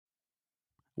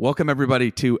Welcome,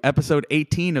 everybody, to episode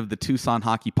 18 of the Tucson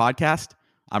Hockey Podcast.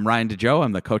 I'm Ryan DeJoe.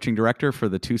 I'm the coaching director for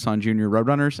the Tucson Junior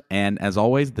Roadrunners. And as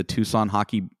always, the Tucson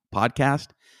Hockey Podcast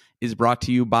is brought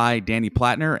to you by Danny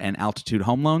Plattner and Altitude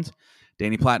Home Loans.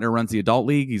 Danny Plattner runs the Adult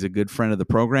League. He's a good friend of the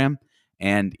program,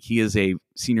 and he is a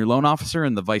senior loan officer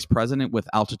and the vice president with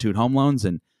Altitude Home Loans,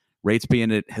 and rates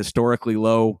being at historically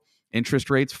low interest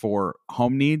rates for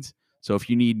home needs. So if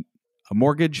you need a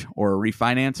mortgage or a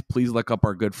refinance, please look up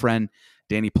our good friend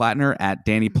Danny Plattner at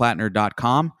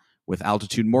dannyplattner.com with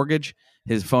Altitude Mortgage.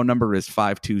 His phone number is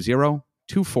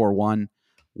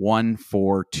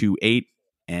 520-241-1428,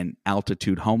 and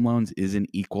Altitude Home Loans is an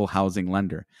equal housing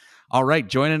lender. All right,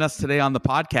 joining us today on the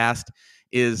podcast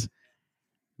is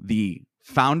the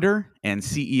founder and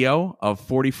CEO of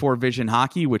 44 Vision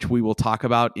Hockey, which we will talk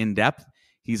about in depth.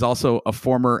 He's also a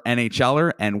former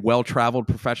NHLer and well-traveled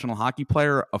professional hockey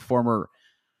player, a former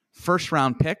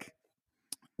first-round pick.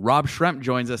 Rob Schremp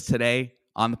joins us today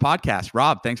on the podcast.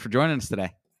 Rob, thanks for joining us today.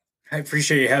 I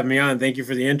appreciate you having me on. Thank you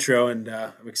for the intro, and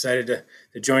I'm excited to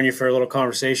join you for a little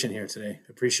conversation here today.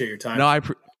 Appreciate your time.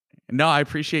 No, I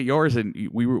appreciate yours. And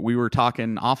we were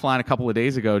talking offline a couple of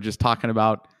days ago, just talking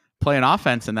about playing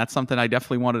offense, and that's something I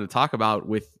definitely wanted to talk about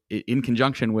in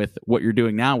conjunction with what you're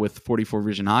doing now with 44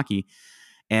 Vision Hockey.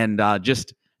 And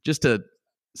just to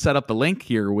set up the link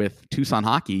here with Tucson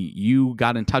Hockey, you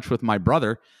got in touch with my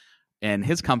brother and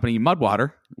his company,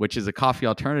 Mudwater, which is a coffee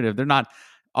alternative. They're not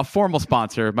a formal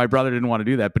sponsor. My brother didn't want to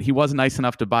do that, but he was nice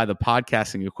enough to buy the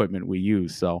podcasting equipment we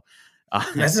use. So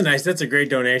that's a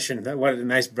great donation. What a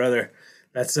nice brother.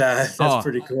 That's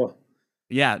pretty cool.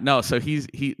 Yeah, no. So he's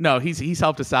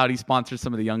helped us out. He sponsored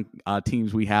some of the young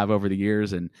teams we have over the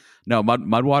years, and no,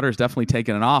 Mudwater is definitely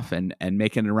taking it off and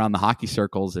making it around the hockey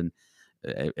circles, and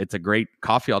it's a great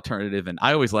coffee alternative. And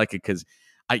I always like it because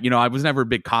I was never a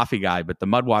big coffee guy, but the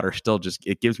Mudwater still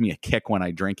it gives me a kick when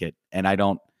I drink it, and I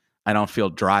don't feel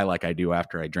dry like I do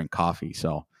after I drink coffee.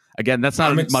 So again, that's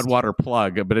not a Mudwater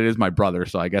plug, but it is my brother,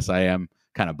 so I guess I am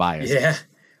kind of biased. Yeah.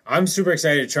 I'm super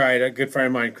excited to try it. A good friend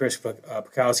of mine, Chris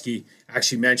Pukowski,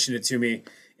 actually mentioned it to me.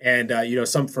 And,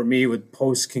 some for me with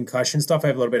post-concussion stuff, I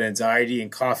have a little bit of anxiety, and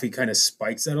coffee kind of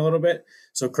spikes that a little bit.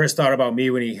 So Chris thought about me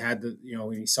when he had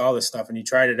when he saw this stuff, and he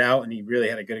tried it out, and he really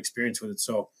had a good experience with it.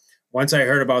 So once I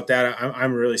heard about that,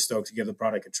 I'm really stoked to give the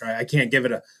product a try. I can't give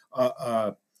it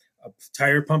a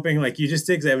tire pumping like you just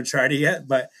did because I haven't tried it yet,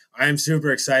 but I am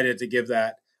super excited to give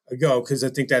that a go, because I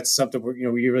think that's something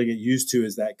we really get used to,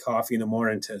 is that coffee in the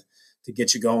morning to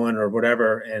get you going or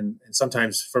whatever. And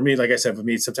sometimes for me, like I said,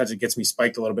 sometimes it gets me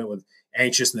spiked a little bit with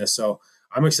anxiousness. So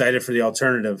I'm excited for the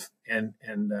alternative, and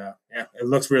it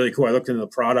looks really cool. I looked into the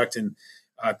product, and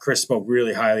Chris spoke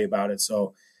really highly about it.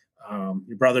 So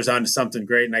your brother's onto something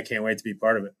great, and I can't wait to be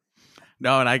part of it.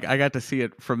 No, and I got to see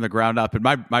it from the ground up. And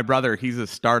my brother, he's a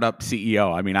startup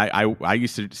CEO. I mean, I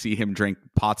used to see him drink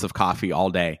pots of coffee all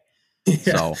day. Yeah.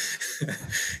 So,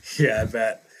 yeah, I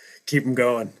bet. Keep them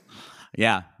going.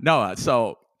 Yeah. No.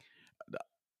 So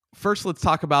first, let's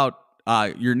talk about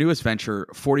your newest venture,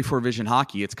 44 Vision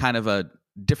Hockey. It's kind of a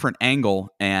different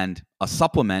angle and a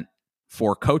supplement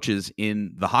for coaches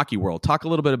in the hockey world. Talk a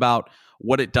little bit about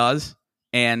what it does,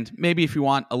 and maybe if you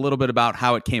want a little bit about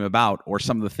how it came about, or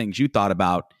some of the things you thought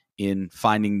about in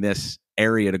finding this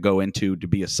area to go into to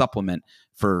be a supplement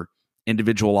for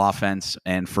individual offense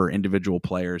and for individual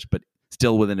players, but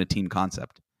still within a team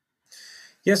concept.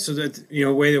 Yes. So that,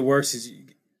 the way that works is,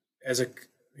 as a,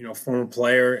 former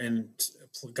player and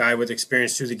guy with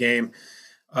experience through the game,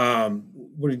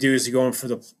 what you do is you go in for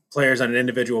the players on an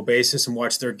individual basis and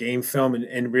watch their game film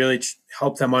and really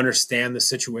help them understand the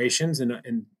situations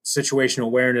and situational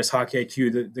awareness, hockey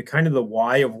IQ, the kind of the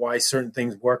why of why certain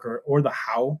things work, or the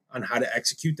how on how to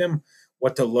execute them,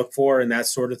 what to look for, and that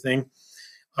sort of thing.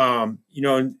 And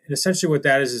essentially what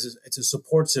that is it's a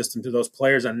support system to those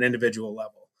players on an individual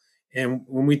level. And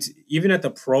when even at the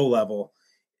pro level,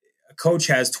 a coach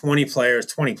has 20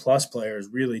 plus players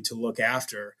really to look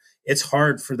after. It's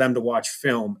hard for them to watch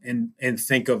film and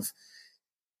think of,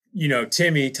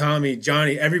 Timmy, Tommy,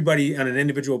 Johnny, everybody on an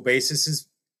individual basis is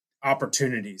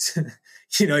opportunities.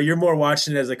 You're more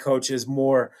watching it as a coach is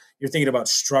more, you're thinking about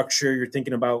structure. You're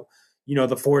thinking about,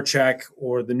 the forecheck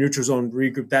or the neutral zone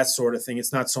regroup, that sort of thing.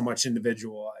 It's not so much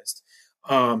individualized.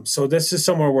 So this is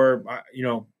somewhere where,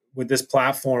 with this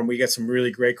platform, we get some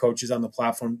really great coaches on the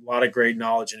platform, a lot of great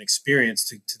knowledge and experience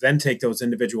to then take those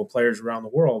individual players around the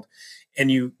world,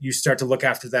 and you start to look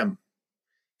after them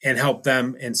and help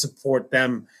them and support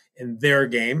them in their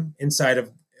game inside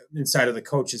of the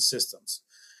coach's systems.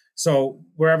 So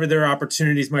wherever their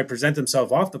opportunities might present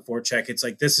themselves off the forecheck, it's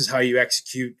like, this is how you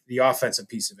execute the offensive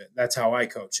piece of it. That's how I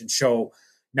coach and show,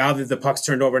 Now that the puck's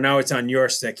turned over, now it's on your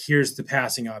stick. Here's the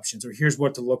passing options, or here's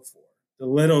what to look for. The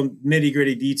little nitty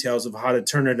gritty details of how to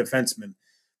turn a defenseman,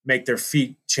 make their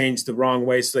feet change the wrong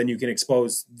way so then you can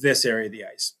expose this area of the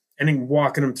ice. And then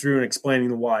walking them through and explaining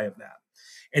the why of that.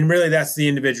 And really that's the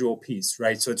individual piece,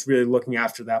 right? So it's really looking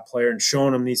after that player and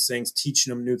showing them these things,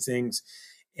 teaching them new things,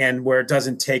 and where it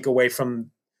doesn't take away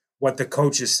from what the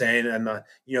coach is saying. And the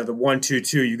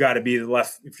 1-2-2, you got to be the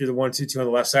left. If you're the 1-2-2 on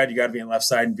the left side, you got to be on the left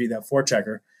side and be that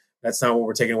forechecker. That's not what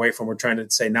we're taking away from. We're trying to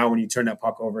say, now when you turn that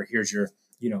puck over, here's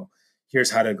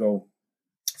here's how to go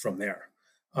from there.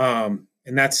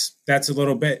 And that's a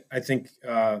little bit, I think,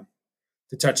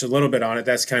 to touch a little bit on it,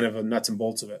 that's kind of a nuts and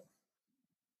bolts of it.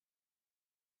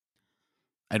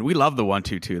 And we love the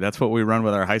 1-2-2. That's what we run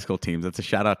with our high school teams. That's a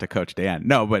shout out to Coach Dan.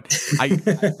 No, but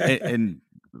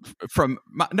from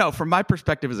my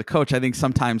perspective as a coach, I think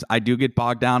sometimes I do get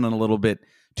bogged down in a little bit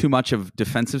too much of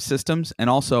defensive systems. And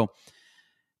also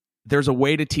there's a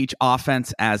way to teach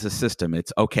offense as a system.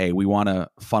 It's okay, we want to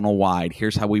funnel wide.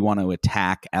 Here's how we want to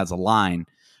attack as a line.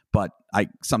 But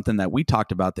something that we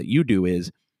talked about that you do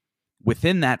is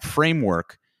within that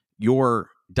framework, you're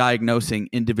diagnosing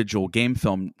individual game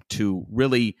film to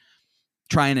really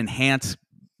try and enhance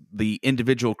the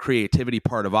individual creativity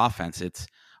part of offense. It's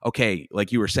okay,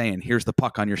 like you were saying, here's the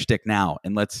puck on your stick now,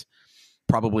 and let's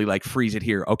probably freeze it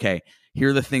here. Okay, here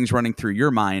are the things running through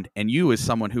your mind. And you, as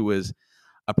someone who was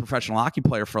a professional hockey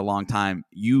player for a long time,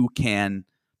 you can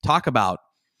talk about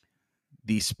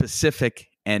the specific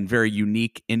and very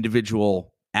unique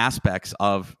individual aspects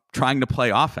of trying to play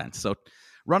offense. So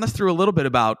run us through a little bit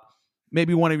about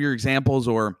maybe one of your examples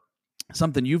or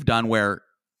something you've done where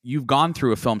you've gone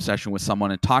through a film session with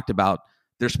someone and talked about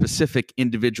their specific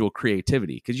individual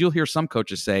creativity. Because you'll hear some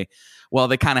coaches say, well,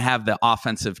 they kind of have the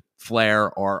offensive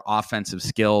flair or offensive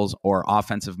skills or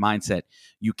offensive mindset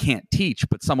you can't teach.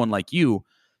 But someone like you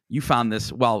found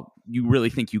this, well, you really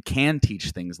think you can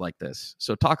teach things like this.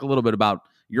 So talk a little bit about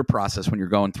your process when you're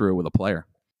going through it with a player.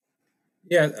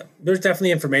 Yeah, there's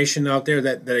definitely information out there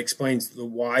that explains the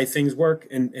why things work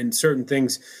and certain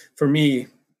things. For me,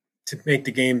 to make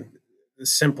the game the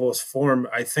simplest form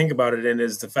I think about it in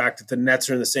is the fact that the nets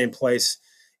are in the same place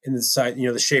in the side.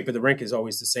 The shape of the rink is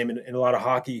always the same. And a lot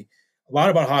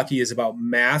about hockey is about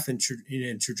math and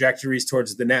trajectories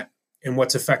towards the net and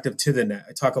what's effective to the net.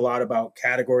 I talk a lot about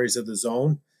categories of the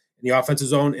zone, and the offensive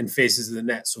zone, and faces of the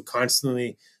net. So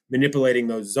constantly manipulating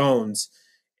those zones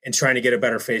and trying to get a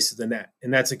better face of the net.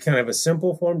 And that's a kind of a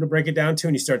simple form to break it down to.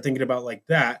 And you start thinking about like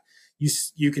that,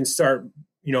 you can start,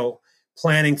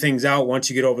 planning things out once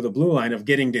you get over the blue line of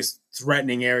getting to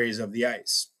threatening areas of the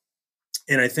ice.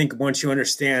 And I think once you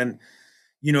understand,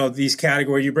 these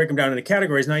categories, you break them down into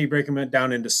categories. Now you break them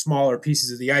down into smaller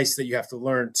pieces of the ice that you have to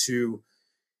learn to,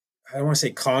 I don't want to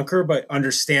say conquer, but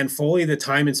understand fully the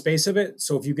time and space of it.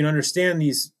 So if you can understand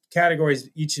these categories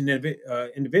each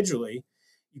individually,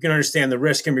 you can understand the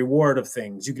risk and reward of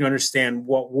things. You can understand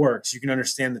what works. You can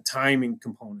understand the timing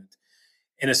component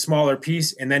in a smaller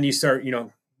piece. And then you start,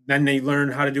 then they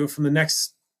learn how to do it from the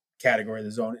next category of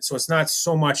the zone. So it's not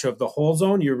so much of the whole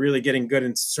zone. You're really getting good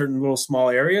in certain little small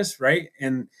areas, right?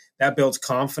 And that builds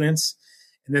confidence.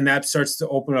 And then that starts to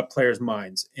open up players'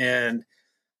 minds. And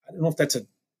I don't know if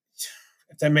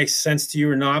that makes sense to you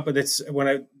or not, but it's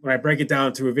when I break it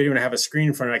down through a video and I have a screen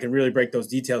in front, I can really break those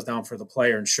details down for the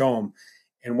player and show them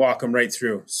and walk them right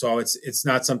through. So it's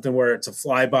not something where it's a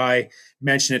flyby,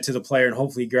 mention it to the player and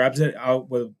hopefully he grabs it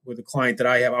out with a client that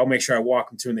I have. I'll make sure I walk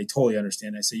them through and they totally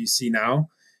understand. I say, you see now,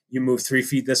 you move 3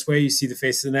 feet this way, you see the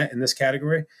face of the net in this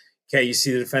category. Okay, you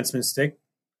see the defenseman's stick,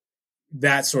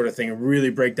 that sort of thing, and really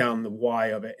break down the why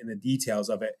of it and the details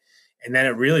of it. And then it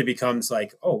really becomes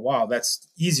like, oh, wow, that's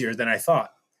easier than I thought,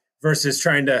 versus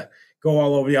trying to go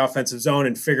all over the offensive zone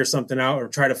and figure something out or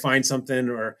try to find something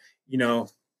or,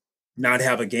 not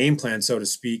have a game plan, so to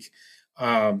speak.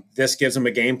 This gives them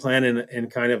a game plan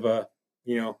and kind of a,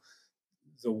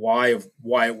 the why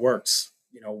it works,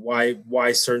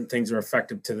 why certain things are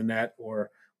effective to the net or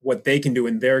what they can do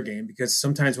in their game. Because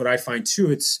sometimes what I find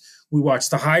too, we watch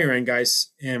the higher end guys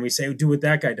and we say, do what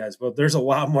that guy does. Well, there's a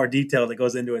lot more detail that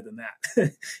goes into it than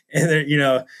that. And there, you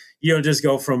don't just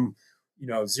go from,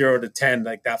 0 to 10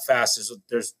 like that fast.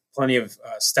 There's plenty of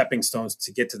stepping stones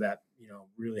to get to that,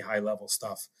 really high level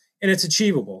stuff. And it's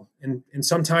achievable. And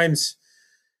sometimes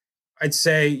I'd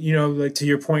say, like to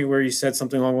your point where you said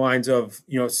something along the lines of,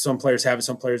 some players have it,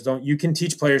 some players don't. You can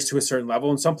teach players to a certain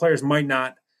level, and some players might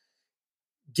not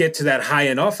get to that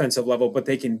high-end offensive level, but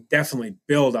they can definitely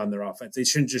build on their offense. They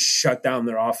shouldn't just shut down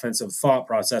their offensive thought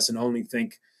process and only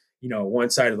think,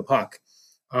 one side of the puck.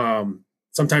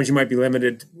 Sometimes you might be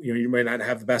limited. You might not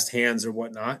have the best hands or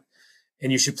whatnot.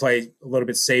 and you should play a little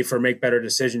bit safer, make better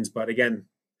decisions. But again,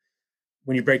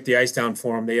 when you break the ice down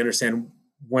for them, they understand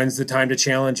when's the time to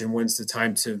challenge and when's the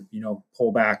time to,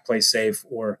 pull back, play safe,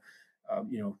 or,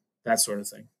 that sort of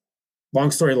thing.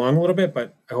 Long story long a little bit,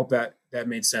 but I hope that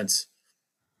made sense.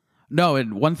 No,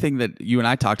 and one thing that you and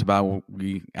I talked about,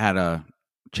 we had a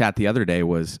chat the other day,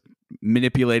 was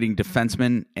manipulating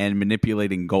defensemen and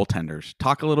manipulating goaltenders.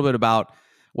 Talk a little bit about,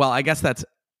 well, I guess that's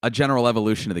a general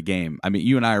evolution of the game. I mean,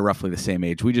 you and I are roughly the same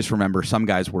age. We just remember some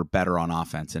guys were better on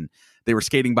offense and they were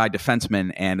skating by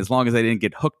defensemen, and as long as they didn't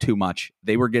get hooked too much,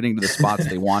 they were getting to the spots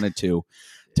they wanted to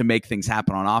make things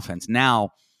happen on offense. Now,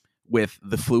 with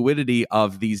the fluidity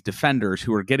of these defenders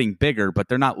who are getting bigger, but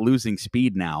they're not losing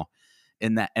speed now,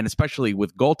 and especially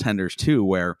with goaltenders too,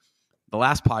 where the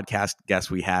last podcast guest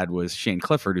we had was Shane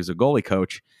Clifford, who's a goalie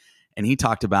coach, and he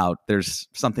talked about there's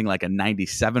something like a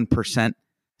 97%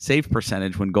 save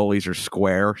percentage when goalies are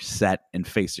square, set, and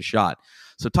face a shot.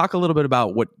 So talk a little bit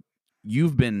about what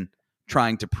you've been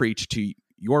trying to preach to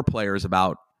your players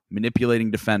about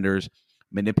manipulating defenders,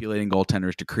 manipulating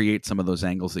goaltenders to create some of those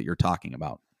angles that you're talking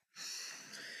about.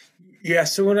 Yeah,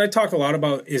 so what I talk a lot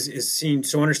about is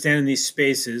understanding these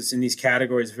spaces and these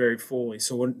categories very fully.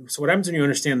 So what happens when you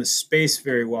understand the space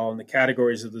very well and the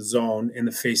categories of the zone and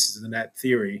the faces of the net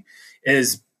theory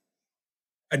is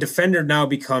a defender now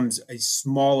becomes a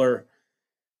smaller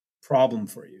problem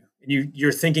for you. And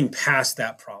you're thinking past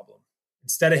that problem.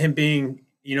 Instead of him being,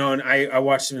 and I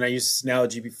watched him, and I used this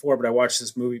analogy before, but I watched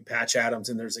this movie, Patch Adams,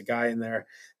 and there's a guy in there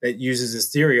that uses this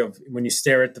theory of when you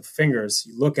stare at the fingers,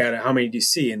 you look at it, how many do you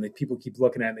see? And the people keep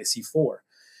looking at it and they see 4.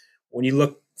 When you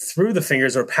look through the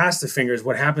fingers or past the fingers,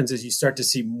 what happens is you start to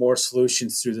see more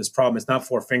solutions through this problem. It's not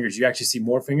 4 fingers. You actually see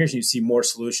more fingers and you see more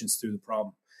solutions through the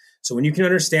problem. So when you can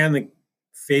understand the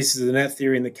faces of the net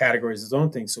theory and the categories of the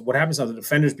zone thing, so what happens now, the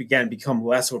defenders become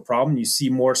less of a problem. You see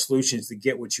more solutions to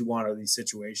get what you want out of these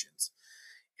situations.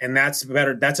 And that's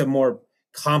better. That's a more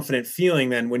confident feeling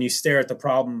than when you stare at the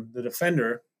problem, the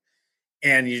defender,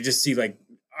 and you just see like,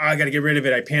 oh, I got to get rid of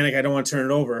it. I panic. I don't want to turn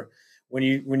it over. When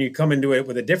you come into it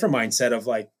with a different mindset of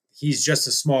like, he's just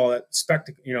a small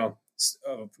spectacle,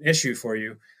 issue for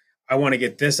you. I want to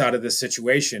get this out of this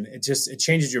situation. It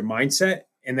changes your mindset,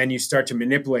 and then you start to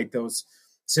manipulate those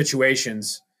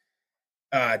situations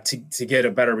to get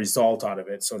a better result out of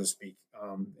it, so to speak.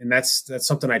 And that's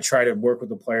something I try to work with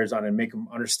the players on and make them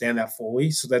understand that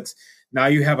fully, so that now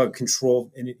you have a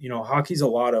control. And hockey's a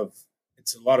lot of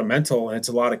mental, and it's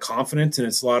a lot of confidence, and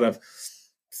it's a lot of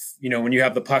when you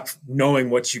have the puck, knowing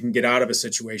what you can get out of a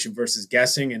situation versus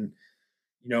guessing. And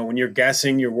when you're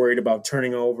guessing, you're worried about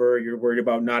turning over, you're worried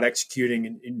about not executing,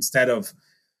 and instead of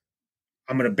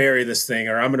I'm going to bury this thing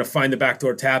or I'm going to find the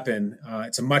backdoor tap in.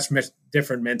 It's a much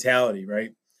different mentality,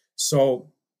 right? So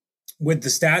with the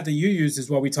stat that you used is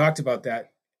what we talked about,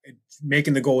 that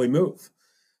making the goalie move.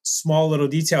 Small little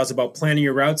details about planning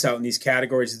your routes out in these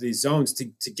categories of these zones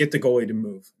to get the goalie to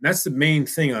move. And that's the main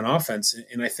thing on offense.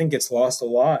 And I think it's lost a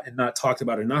lot and not talked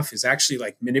about enough is actually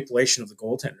like manipulation of the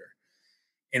goaltender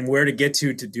and where to get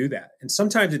to do that. And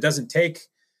sometimes it doesn't take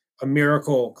a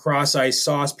miracle cross ice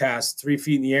sauce pass 3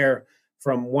 feet in the air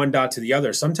from one dot to the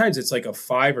other. Sometimes it's like a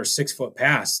 5 or 6 foot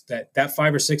pass. That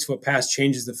 5 or 6 foot pass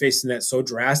changes the face of the net so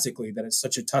drastically that it's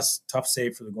such a tough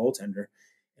save for the goaltender.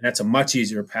 And that's a much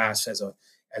easier pass as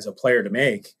a player to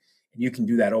make. And you can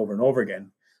do that over and over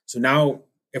again. So now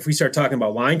if we start talking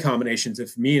about line combinations,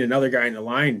 if me and another guy in the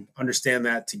line understand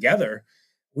that together,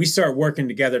 we start working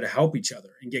together to help each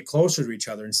other and get closer to each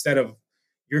other. Instead of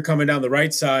you're coming down the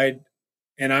right side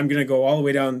and I'm going to go all the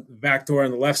way down the back door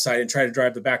on the left side and try to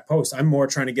drive the back post. I'm more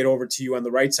trying to get over to you on the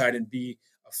right side and be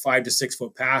a 5 to 6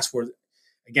 foot pass where,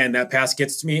 again, that pass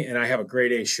gets to me and I have a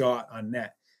grade A shot on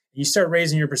net. And you start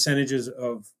raising your percentages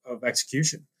of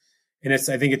execution. And I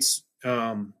think it's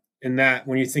in that,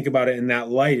 when you think about it in that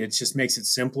light, it just makes it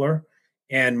simpler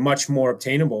and much more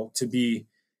obtainable to be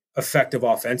effective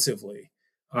offensively.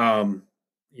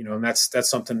 And that's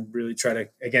something really try to,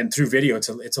 again, through video,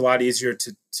 it's a lot easier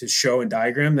to show and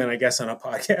diagram than I guess on a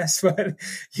podcast, but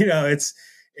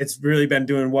it's really been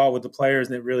doing well with the players,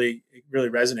 and it really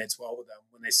resonates well with them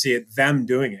when they see them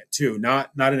doing it too.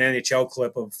 Not an NHL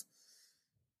clip of,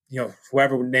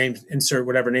 whoever names, insert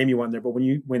whatever name you want there. But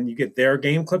when you get their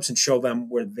game clips and show them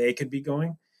where they could be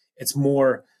going, it's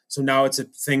more, so now it's a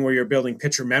thing where you're building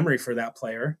picture memory for that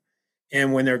player.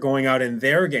 And when they're going out in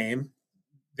their game,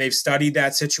 they've studied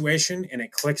that situation and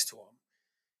it clicks to them.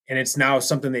 And it's now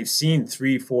something they've seen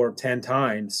 3, 4, 10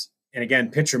 times. And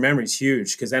again, picture memory is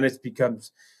huge because then it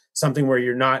becomes something where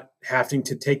you're not having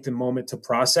to take the moment to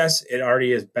process. It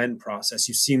already has been processed.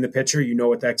 You've seen the picture, you know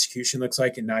what the execution looks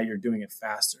like, and now you're doing it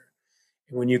faster.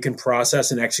 When you can process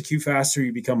and execute faster,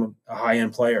 you become a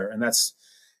high-end player. And that's,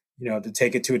 to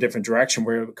take it to a different direction,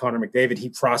 where Connor McDavid, he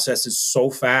processes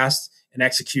so fast and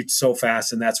executes so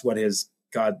fast. And that's what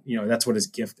that's what his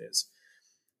gift is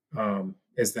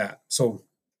that. So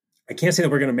I can't say that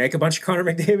we're going to make a bunch of Connor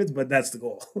McDavids, but that's the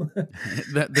goal.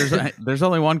 There's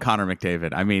only one Connor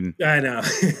McDavid. I mean, I know.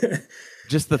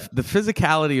 Just the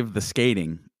physicality of the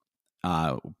skating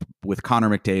with Connor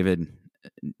McDavid.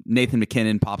 Nathan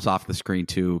MacKinnon pops off the screen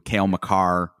too. Cale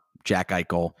Makar, Jack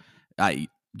Eichel.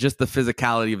 Just the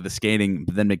physicality of the skating.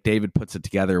 But then McDavid puts it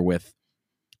together with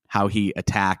how he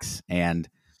attacks and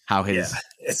how his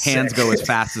hands go as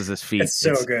fast as his feet. It's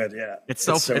so good. Yeah. It's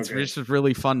just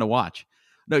really fun to watch.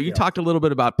 No, you talked a little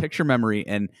bit about picture memory,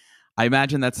 and I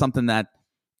imagine that's something that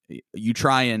you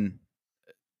try and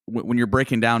when you're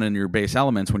breaking down in your base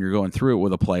elements, when you're going through it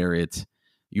with a player,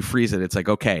 you freeze it. It's like,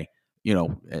 okay,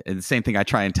 and the same thing I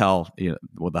try and tell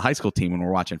with the high school team when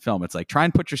we're watching film. It's like, try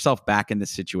and put yourself back in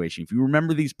this situation. If you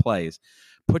remember these plays,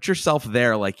 put yourself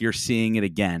there like you're seeing it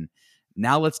again.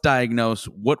 Now let's diagnose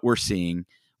what we're seeing.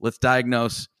 Let's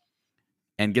diagnose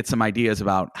and get some ideas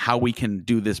about how we can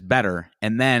do this better,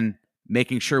 and then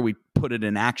making sure we put it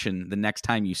in action the next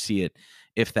time you see it,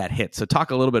 if that hits. So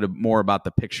talk a little bit more about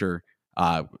the picture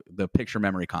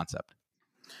memory concept.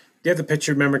 Yeah, the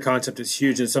picture memory concept is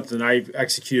huge, and something I've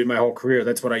executed my whole career.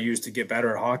 That's what I used to get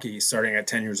better at hockey, starting at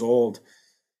 10 years old.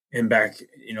 And back,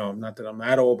 not that I'm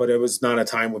that old, but it was not a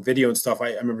time with video and stuff.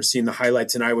 I remember seeing the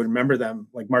highlights, and I would remember them,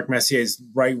 like Mark Messier's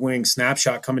right wing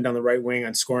snapshot coming down the right wing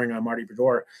and scoring on Marty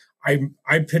Brodeur.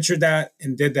 I pictured that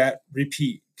and did that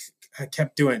repeat. I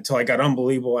kept doing it until I got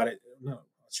unbelievable at it. No,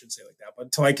 I shouldn't say it like that, but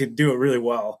until I could do it really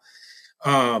well.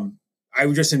 I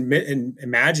would just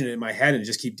imagine it in my head and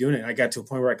just keep doing it. I got to a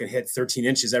point where I could hit 13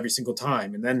 inches every single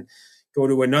time, and then go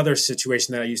to another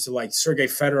situation that I used to like. Sergei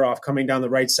Fedorov coming down the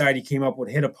right side. He came up, would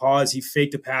hit a pause. He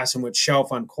faked a pass and would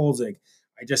shelf on Kolzig.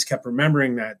 I just kept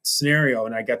remembering that scenario,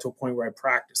 and I got to a point where I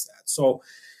practiced that. So,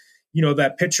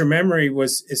 that picture memory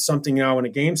is something now in a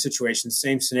game situation,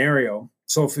 same scenario.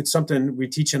 So if it's something we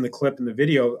teach in the clip in the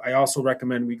video, I also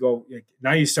recommend we go,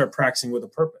 now you start practicing with a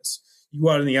purpose. You go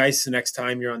out on the ice the next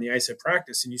time you're on the ice at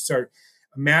practice, and you start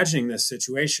imagining this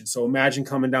situation. So imagine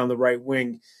coming down the right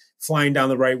wing, flying down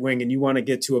the right wing, and you want to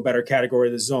get to a better category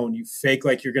of the zone. You fake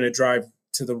like you're going to drive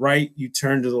to the right, you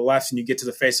turn to the left, and you get to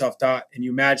the face-off dot, and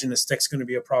you imagine the stick's going to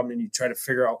be a problem, and you try to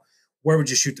figure out, where would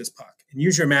you shoot this puck? And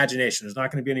use your imagination. There's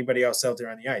not going to be anybody else out there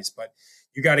on the ice, but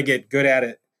you got to get good at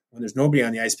it when there's nobody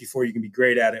on the ice before you can be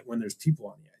great at it when there's people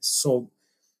on the ice. So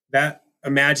that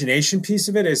imagination piece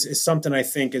of it is something I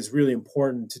think is really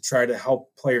important to try to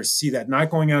help players see that. Not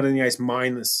going out on the ice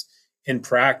mindless in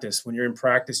practice. When you're in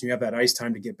practice and you have that ice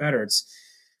time to get better, it's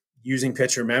using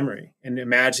picture memory and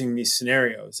imagining these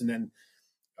scenarios. And then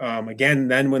again,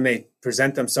 then when they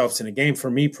present themselves in a game, for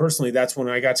me personally, that's when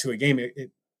I got to a game.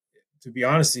 To be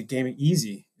honest, it came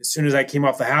easy. As soon as I came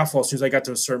off the half wall, as soon as I got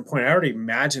to a certain point, I already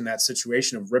imagined that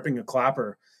situation of ripping a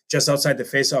clapper just outside the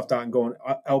faceoff dot and going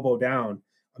elbow down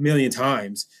a million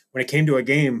times. When it came to a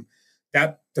game,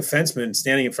 that defenseman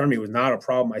standing in front of me was not a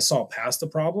problem. I saw past the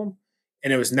problem,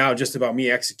 and it was now just about me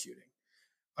executing.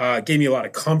 It gave me a lot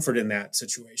of comfort in that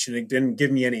situation. It didn't give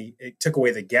me it took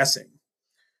away the guessing.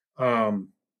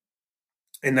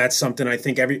 And that's something I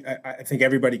think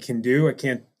everybody can do. I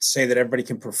can't say that everybody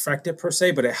can perfect it per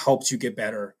se, but it helps you get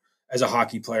better as a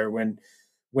hockey player. When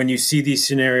you see these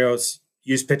scenarios,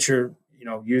 use picture,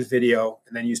 use video,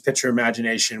 and then use picture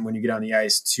imagination when you get on the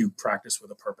ice to practice with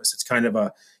a purpose. It's kind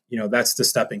of that's the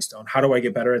stepping stone. How do I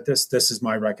get better at this? This is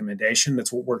my recommendation.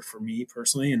 That's what worked for me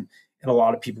personally. And a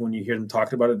lot of people, when you hear them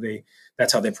talking about it,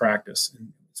 that's how they practice.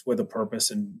 And it's with a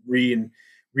purpose and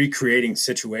recreating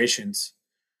situations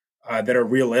that are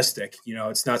realistic.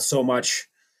 It's not so much,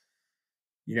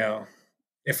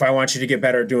 if I want you to get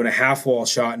better at doing a half wall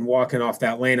shot and walking off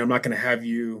that lane, I'm not going to have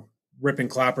you ripping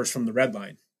clappers from the red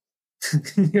line.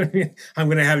 You know what I mean? I'm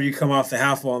going to have you come off the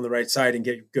half wall on the right side and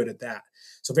get good at that.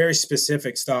 So very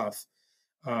specific stuff.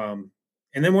 And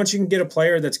then once you can get a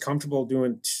player that's comfortable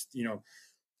doing,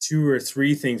 2 or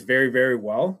 3 things very, very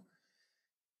well,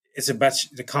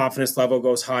 the confidence level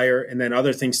goes higher, and then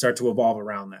other things start to evolve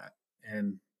around that.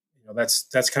 And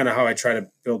that's kind of how I try to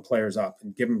build players up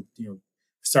and give them,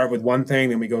 start with one thing,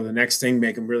 then we go to the next thing,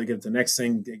 make them really good at the next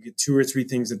thing. They get 2 or 3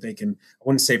 things that they can, I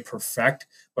wouldn't say perfect,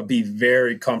 but be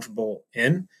very comfortable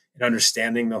in and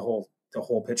understanding the whole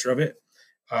picture of it.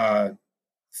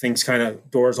 Things kind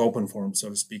of doors open for them, so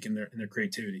to speak, in their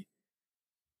creativity.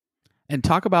 And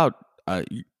talk about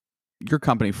your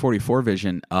company, 44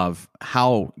 Vision, of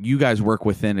how you guys work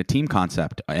within a team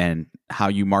concept and how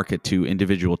you market to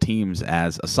individual teams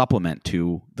as a supplement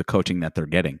to the coaching that they're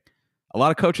getting. A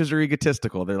lot of coaches are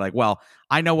egotistical. They're like, well,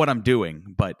 I know what I'm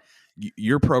doing, but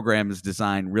your program is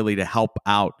designed really to help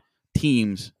out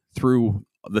teams through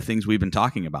the things we've been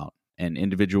talking about and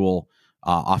individual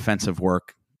offensive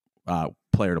work,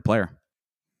 player to player.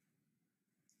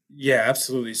 Yeah,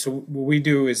 absolutely. So what we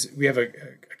do is we have a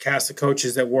cast of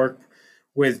coaches that work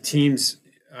with teams,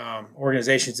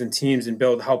 organizations and teams, and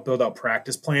help build out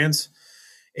practice plans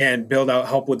and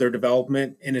help with their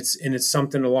development. And it's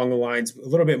something along the lines a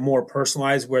little bit more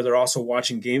personalized, where they're also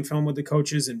watching game film with the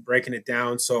coaches and breaking it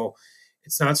down. So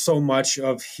it's not so much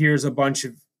of here's a bunch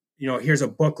of, here's a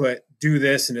booklet, do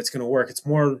this and it's going to work. It's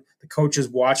more the coaches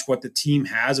watch what the team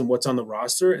has and what's on the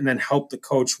roster, and then help the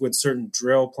coach with certain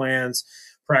drill plans,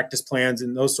 practice plans,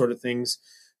 and those sort of things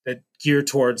that gear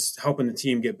towards helping the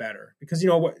team get better. Because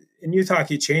what in youth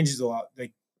hockey, it changes a lot.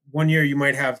 Like one year you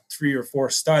might have 3 or 4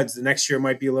 studs. The next year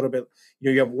might be a little bit,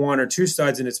 you have 1 or 2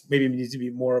 studs, and it's maybe needs to be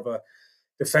more of a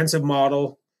defensive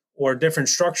model or a different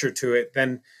structure to it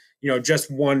than, just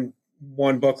one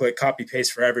booklet copy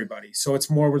paste for everybody. So it's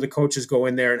more where the coaches go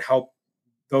in there and help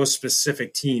those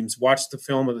specific teams, watch the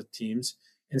film of the teams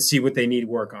and see what they need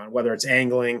work on, whether it's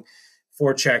angling,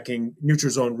 forechecking,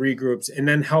 neutral zone regroups, and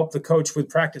then help the coach with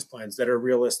practice plans that are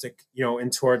realistic,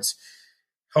 and towards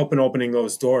helping opening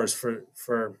those doors for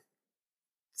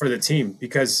the team.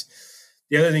 Because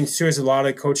the other thing too is a lot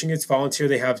of coaching, it's volunteer.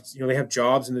 They have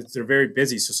jobs and they're very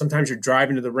busy. So sometimes you're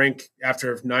driving to the rink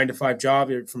after a 9 to 5 job.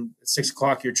 You're from 6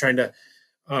 o'clock. You're trying to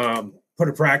put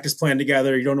a practice plan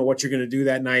together. You don't know what you're going to do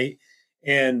that night,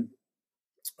 and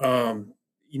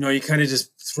you kind of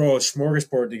just throw a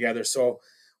smorgasbord together. So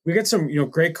we get some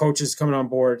great coaches coming on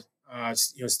board.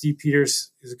 Steve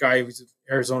Peters is a guy who's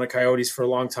Arizona Coyotes for a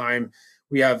long time.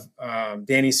 We have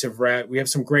Danny Sevret. We have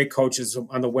some great coaches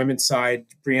on the women's side.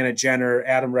 Brianna Jenner,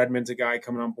 Adam Redmond's a guy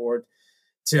coming on board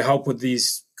to help with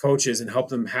these coaches and help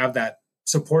them have that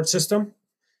support system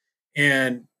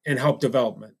and help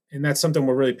development. And that's something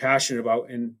we're really passionate about.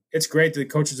 And it's great that the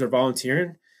coaches are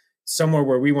volunteering somewhere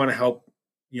where we want to help,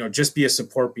 just be a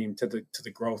support beam to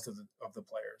the growth of the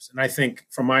players. And I think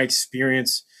from my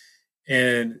experience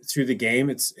and through the game,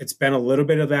 it's been a little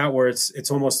bit of that, where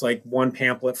it's almost like one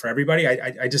pamphlet for everybody.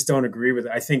 I just don't agree with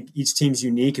it. I think each team's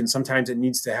unique, and sometimes it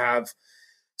needs to have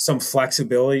some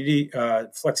flexibility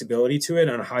to it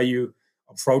on how you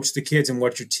approach the kids and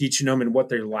what you're teaching them and what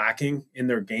they're lacking in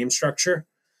their game structure.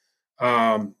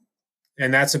 And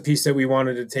that's a piece that we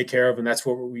wanted to take care of, and that's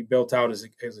what we built out as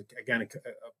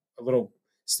a little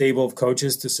stable of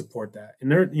coaches to support that.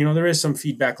 And there is some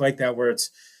feedback like that where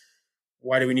it's,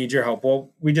 why do we need your help?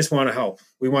 Well, we just want to help.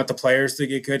 We want the players to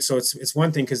get good. So it's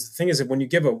one thing, because the thing is that when you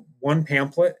give one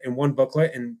pamphlet and one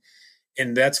booklet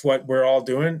and that's what we're all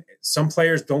doing, some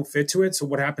players don't fit to it. So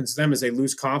what happens to them is they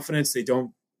lose confidence. They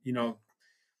don't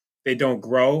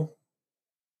grow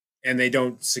and they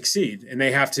don't succeed. And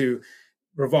they have to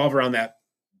revolve around that,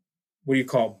 what do you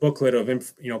call booklet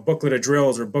of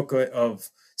drills or booklet of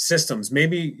systems.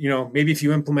 Maybe if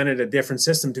you implemented a different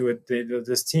system to it,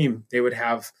 this team, they would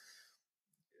have,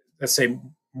 let's say,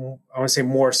 I want to say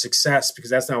more success, because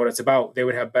that's not what it's about. They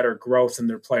would have better growth in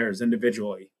their players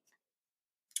individually.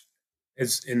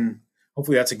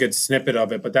 Hopefully that's a good snippet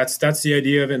of it, but that's the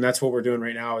idea of it. And that's what we're doing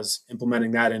right now, is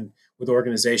implementing that in with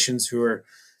organizations who are,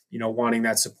 wanting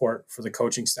that support for the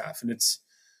coaching staff. And it's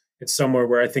somewhere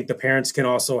where I think the parents can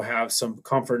also have some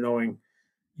comfort knowing,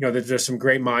 that there's some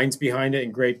great minds behind it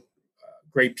and great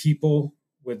people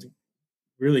with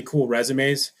really cool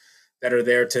resumes that are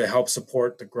there to help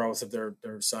support the growth of their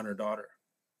son or daughter.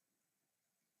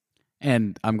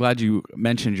 And I'm glad you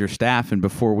mentioned your staff. And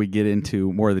before we get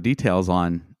into more of the details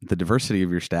on the diversity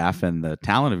of your staff and the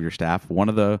talent of your staff, one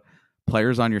of the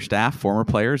players on your staff, former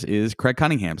players, is Craig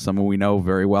Cunningham, someone we know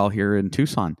very well here in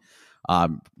Tucson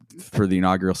for the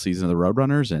inaugural season of the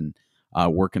Roadrunners and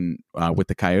working with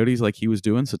the Coyotes like he was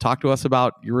doing. So talk to us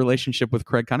about your relationship with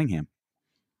Craig Cunningham.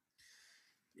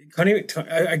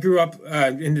 I grew up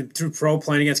through pro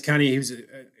playing against Kenny. He was a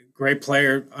great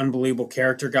player, unbelievable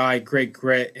character guy, great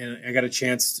grit, and I got a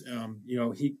chance.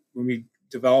 When we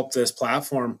developed this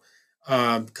platform,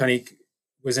 Kenny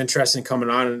was interested in coming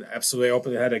on and absolutely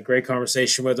open. I had a great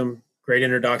conversation with him, great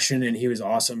introduction, and he was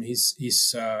awesome. He's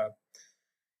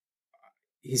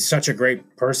such a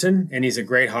great person, and he's a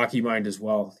great hockey mind as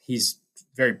well. He's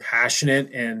very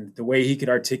passionate, and the way he could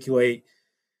articulate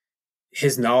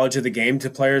his knowledge of the game to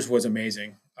players was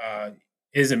amazing.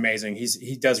 Is amazing.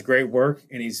 He does great work,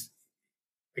 and his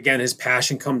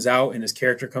passion comes out and his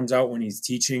character comes out when he's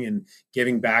teaching and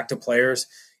giving back to players.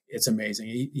 It's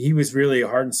amazing. He was really a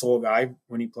heart and soul guy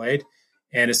when he played,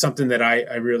 And it's something that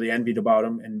I really envied about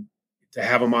him, and to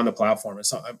have him on the platform.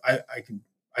 It's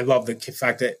I love the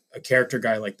fact that a character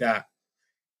guy like that,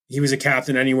 he was a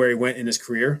captain anywhere he went in his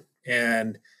career.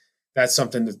 And that's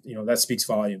something that, that speaks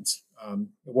volumes. It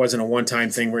wasn't a one-time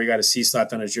thing where he got a C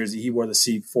slapped on his jersey. He wore the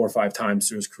C 4 or 5 times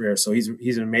through his career. So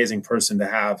he's an amazing person to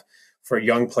have for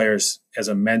young players as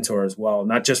a mentor as well,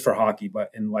 not just for hockey,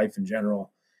 but in life in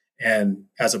general, and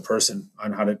as a person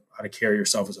on how to carry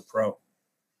yourself as a pro.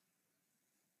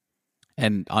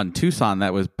 And on Tucson,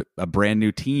 that was a brand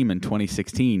new team in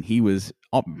 2016. He was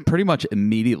pretty much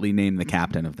immediately named the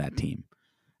captain of that team.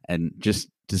 And just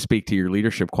to speak to your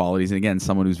leadership qualities, and again,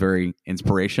 someone who's very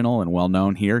inspirational and well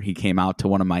known here, he came out to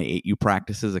one of my 8U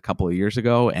practices a couple of years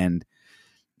ago and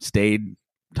stayed,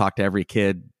 talked to every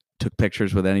kid, took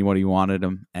pictures with anybody who wanted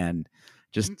him, and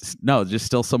just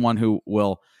still someone who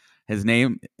his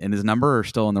name and his number are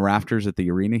still in the rafters at the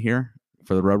arena here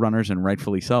for the Roadrunners, and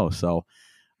rightfully so. So,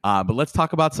 but let's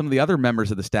talk about some of the other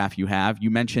members of the staff you have.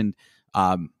 You mentioned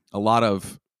a lot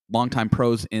of longtime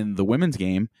pros in the women's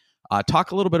game.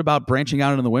 Talk a little bit about branching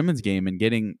out into the women's game and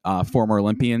getting former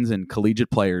Olympians and collegiate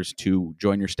players to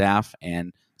join your staff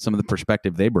and some of the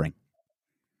perspective they bring.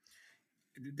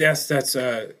 That's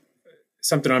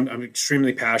something I'm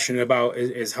extremely passionate about,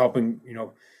 is helping,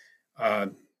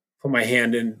 put my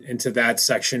hand into that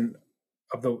section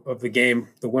of the game,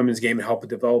 the women's game, and help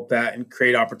develop that and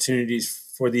create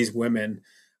opportunities for these women.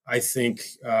 I think,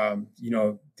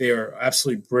 they are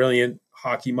absolutely brilliant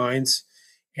hockey minds.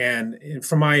 And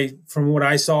from what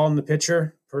I saw in the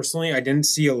picture, personally, I didn't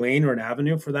see a lane or an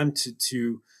avenue for them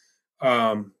to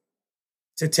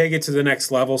take it to the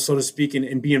next level, so to speak,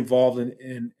 and be involved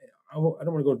in I don't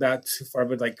want to go that too far,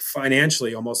 but like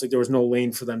financially, almost like there was no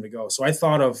lane for them to go. So I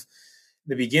thought of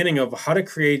the beginning of how to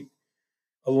create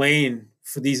a lane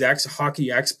for these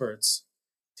hockey experts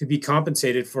to be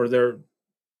compensated for their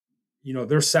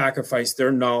sacrifice,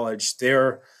 their knowledge,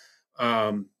 their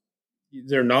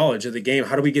knowledge of the game.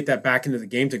 How do we get that back into the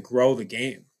game to grow the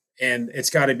game? And it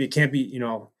can't be,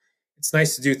 it's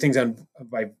nice to do things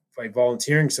by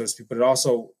volunteering, so to speak, but it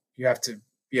also, you have to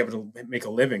be able to make a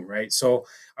living, right? So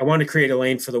I wanted to create a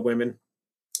lane for the women.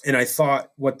 And I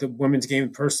thought what the women's game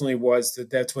personally was,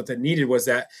 that's what that needed, was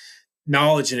that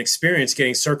knowledge and experience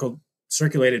getting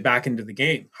circulated back into the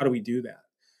game. How do we do that?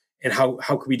 And how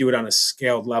could we do it on a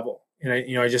scaled level? And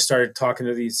I just started talking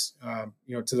to these,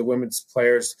 to the women's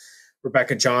players,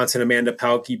 Rebecca Johnson, Amanda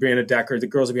Pelkey, Brianna Decker, the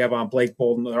girls that we have on, Blake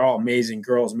Bolden. They're all amazing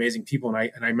girls, amazing people.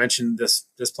 And I mentioned this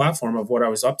platform of what I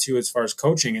was up to as far as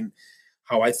coaching, and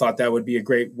how I thought that would be a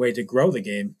great way to grow the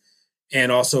game,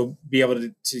 and also be able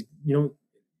to you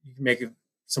can make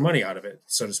some money out of it,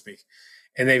 so to speak.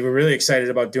 And they were really excited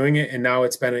about doing it. And now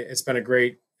it's been a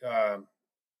great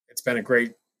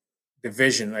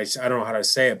division. I don't know how to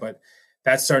say it, but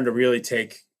that's starting to really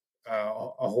take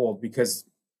a hold, because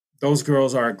those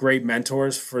girls are great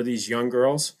mentors for these young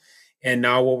girls. And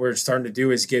now what we're starting to do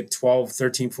is get 12,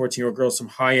 13, 14-year-old girls some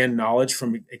high-end knowledge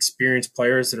from experienced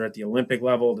players that are at the Olympic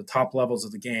level, the top levels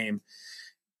of the game,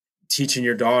 teaching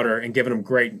your daughter and giving them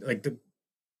great, like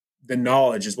the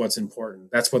knowledge is what's important.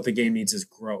 That's what the game needs, is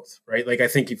growth, right? Like, I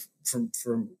think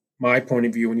from my point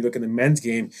of view, when you look at the men's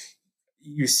game,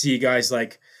 you see guys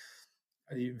like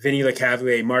Vinny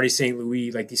LeCavalier, Marty St.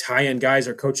 Louis, like these high-end guys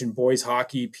are coaching boys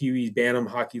hockey, Pee-wee, Bantam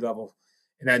hockey level.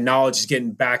 And that knowledge is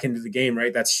getting back into the game,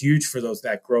 right? That's huge for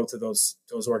that growth of those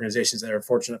organizations that are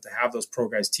fortunate to have those pro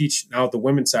guys teach. Now at the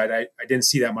women's side, I didn't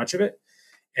see that much of it.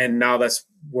 And now that's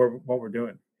what we're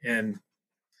doing, and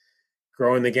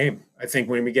growing the game. I think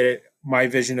when we get it, my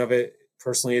vision of it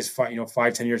personally is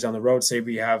 5-10 years down the road, say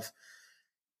we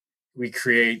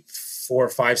create 400,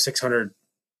 500, 600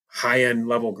 high-end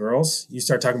level girls. You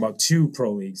start talking about 2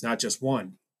 pro leagues, not just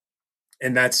 1.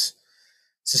 And that's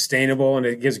sustainable, and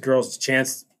it gives girls a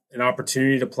chance, an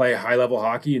opportunity to play high level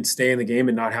hockey and stay in the game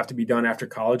and not have to be done after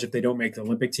college if they don't make the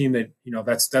Olympic team. That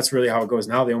that's really how it goes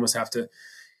now. They almost have to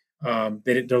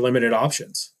they're limited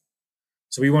options.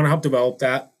 So we want to help develop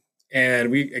that, and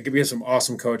we have some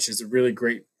awesome coaches. They're really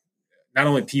great, not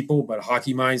only people but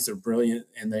hockey minds. They're brilliant,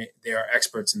 and they are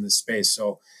experts in this space.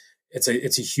 So it's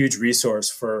a huge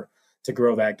resource to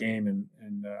grow that game, and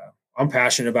I'm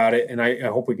passionate about it, and I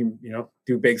hope we can,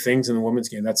 do big things in the women's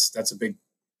game. That's a big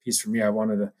piece for me. I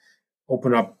wanted to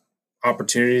open up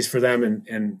opportunities for them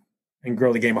and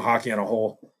grow the game of hockey as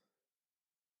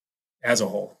a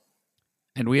whole.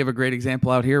 And we have a great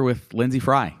example out here with Lindsey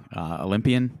Fry,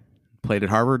 Olympian, played at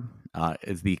Harvard,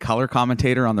 is the color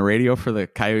commentator on the radio for the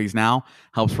Coyotes now,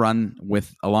 helps run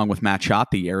along with Matt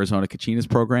Schott, the Arizona Cachinas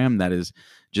program that has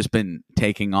just been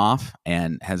taking off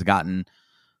and has gotten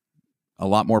a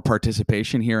lot more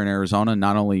participation here in Arizona,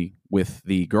 not only with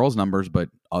the girls' numbers, but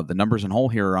the numbers in whole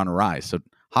here are on a rise. So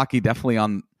hockey definitely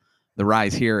on the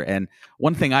rise here. And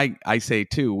one thing I say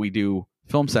too, we do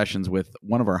film sessions with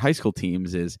one of our high school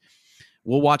teams is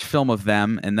we'll watch film of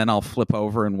them, and then I'll flip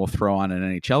over and we'll throw on an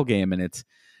NHL game. And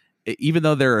even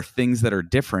though there are things that are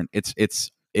different,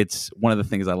 it's one of the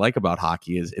things I like about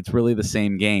hockey is it's really the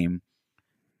same game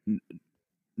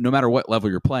no matter what level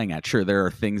you're playing at. Sure, there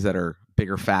are things that are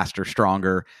bigger, faster,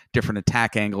 stronger, different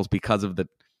attack angles because of the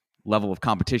level of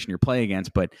competition you're playing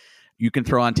against, but you can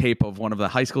throw on tape of one of the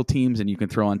high school teams and you can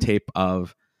throw on tape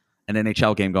of an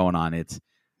NHL game going on. It's,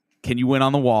 can you win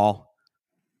on the wall?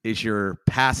 Is your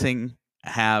passing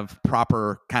have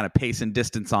proper kind of pace and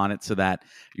distance on it so that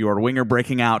your winger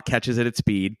breaking out catches it at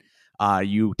speed?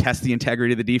 You test the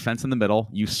integrity of the defense in the middle.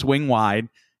 You swing wide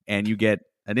and you get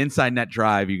an inside net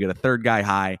drive. You get a third guy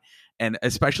high. And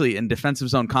especially in defensive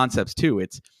zone concepts too,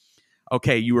 it's,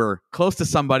 okay, you were close to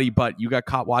somebody, but you got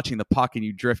caught watching the puck and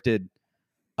you drifted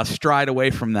a stride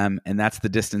away from them, and that's the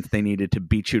distance they needed to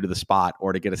beat you to the spot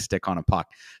or to get a stick on a puck.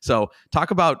 So talk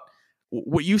about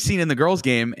what you've seen in the girls'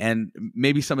 game and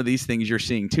maybe some of these things you're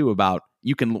seeing too about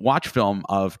you can watch film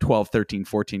of 12, 13,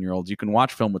 14-year-olds. You can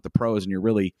watch film with the pros, and you're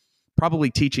really probably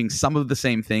teaching some of the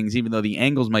same things, even though the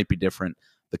angles might be different.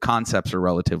 The concepts are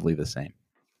relatively the same.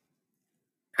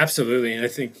 Absolutely. And I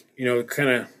think, kind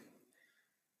of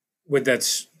with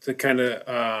that's the kind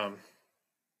of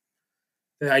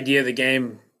the idea of the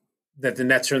game that the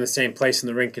nets are in the same place and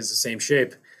the rink is the same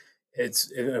shape.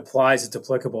 It applies. It's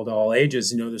applicable to all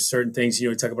ages. There's certain things,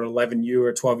 we talk about 11U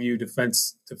or 12U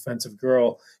defensive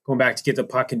girl going back to get the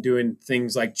puck and doing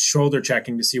things like shoulder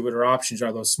checking to see what her options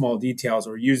are, those small details,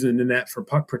 or using the net for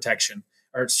puck protection,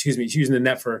 using the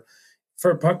net for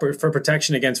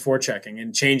protection against forechecking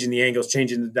and changing the angles,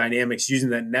 changing the dynamics,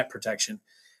 using that net protection.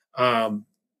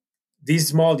 These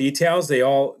small details, they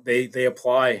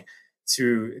apply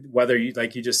to whether you,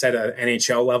 like you just said, an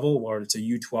NHL level or it's a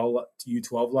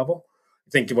U12 level. I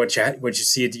think what you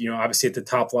see at, obviously at the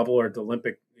top level or at the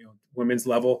Olympic, women's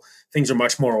level, things are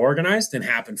much more organized and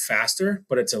happen faster,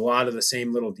 but it's a lot of the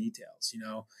same little details,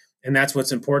 and that's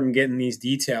what's important, getting these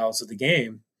details of the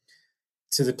game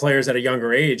to the players at a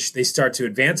younger age. They start to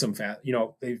advance them fast,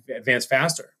 they advance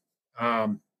faster. I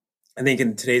think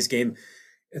in today's game,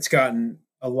 it's gotten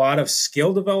a lot of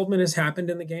skill development has happened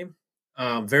in the game.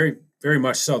 Very, very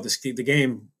much so. The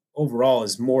game overall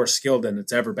is more skilled than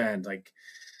it's ever been. Like,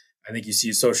 I think you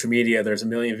see social media, there's a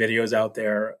million videos out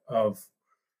there of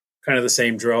kind of the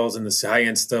same drills and the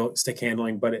high-end stick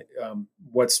handling. But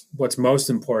what's most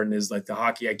important is like the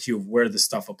hockey IQ of where the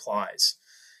stuff applies.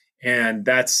 And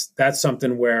that's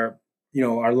something where,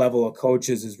 our level of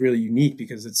coaches is really unique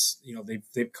because it's,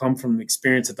 they've come from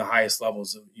experience at the highest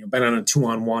levels of, been on a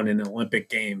 2-on-1 in an Olympic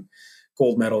game,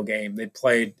 gold medal game. They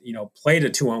played a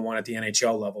 2-on-1 at the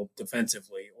NHL level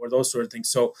defensively, or those sort of things.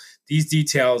 So these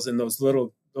details and those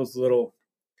little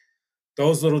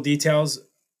details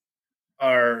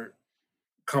are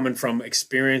coming from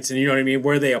experience, and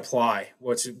where they apply,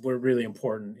 were really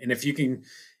important. And if you can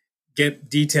get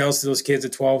details to those kids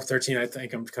at 12, 13, I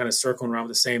think I'm kind of circling around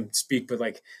with the same speak, but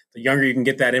like the younger you can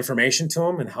get that information to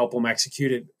them and help them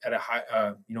execute it at a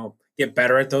high, get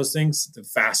better at those things, the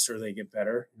faster they get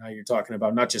better. Now you're talking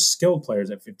about not just skilled players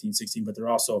at 15, 16, but they're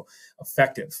also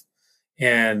effective.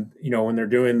 And, when they're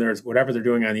doing whatever they're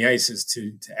doing on the ice is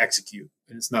to execute.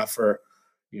 And it's not for,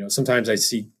 sometimes I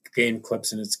see game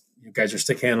clips and it's, guys are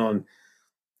stick handling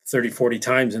 30, 40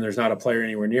 times and there's not a player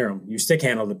anywhere near them. You stick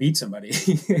handle to beat somebody.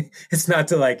 It's not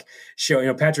to like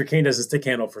show, Patrick Kane does a stick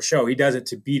handle for show. He does it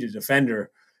to beat a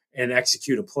defender and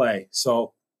execute a play.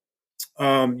 So,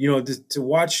 to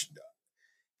watch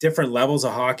different levels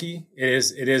of hockey,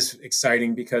 it is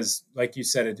exciting because like you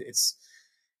said, it's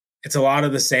a lot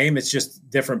of the same. It's just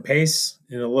different pace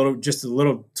and a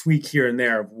little tweak here and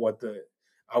there of what the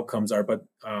outcomes are. But,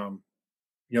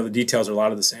 the details are a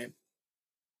lot of the same.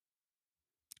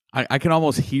 I can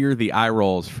almost hear the eye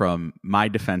rolls from my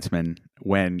defensemen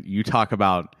when you talk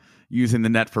about using the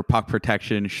net for puck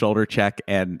protection, shoulder check,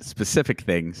 and specific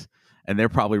things. And they're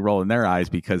probably rolling their eyes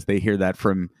because they hear that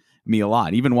from me a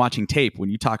lot. Even watching tape, when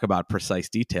you talk about precise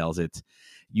details, it's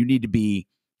you need to be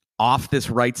off this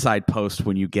right side post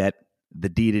when you get the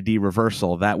D to D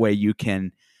reversal. That way you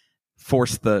can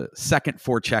force the second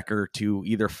forechecker to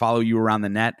either follow you around the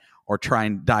net or try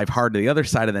and dive hard to the other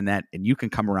side of the net, and you can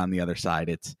come around the other side.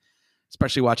 It's,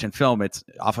 especially watching film, it's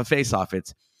off a face-off.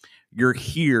 It's, you're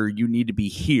here, you need to be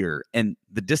here. And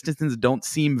the distances don't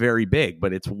seem very big,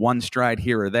 but it's one stride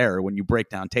here or there. When you break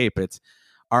down tape, it's,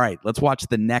 all right, let's watch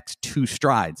the next two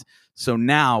strides. So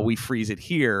now we freeze it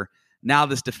here. Now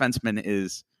this defenseman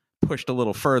is pushed a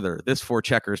little further. This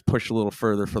forechecker is pushed a little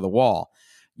further for the wall.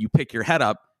 You pick your head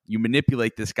up, you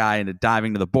manipulate this guy into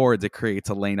diving to the boards. It creates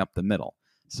a lane up the middle.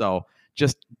 So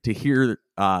just to hear,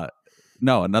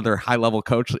 another high level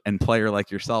coach and player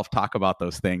like yourself talk about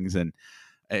those things, and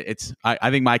I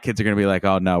think my kids are going to be like,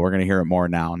 oh no, we're going to hear it more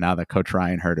now. Now that Coach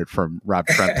Ryan heard it from Rob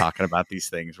Trent talking about these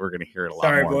things, we're going to hear it a lot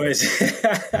more. Sorry, boys.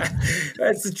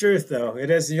 That's the truth, though. It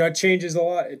is, it changes a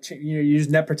lot. You use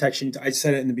net protection. I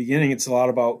said it in the beginning. It's a lot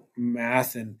about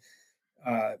math and,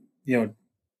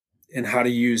 and how to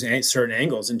use certain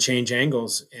angles and change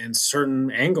angles. And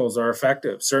certain angles are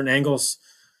effective. Certain angles,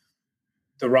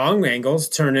 the wrong angles,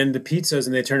 turn into pizzas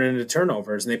and they turn into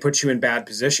turnovers, and they put you in bad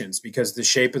positions because the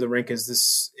shape of the rink is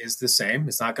the same.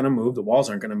 It's not going to move. The walls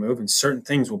aren't going to move, and certain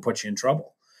things will put you in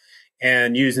trouble.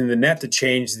 And using the net to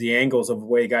change the angles of the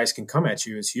way guys can come at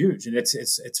you is huge, and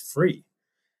it's free.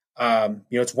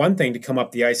 It's one thing to come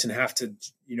up the ice and have to,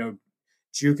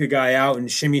 juke a guy out and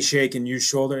shimmy shake and use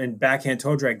shoulder and backhand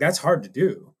toe drag. That's hard to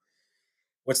do.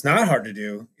 What's not hard to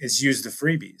do is use the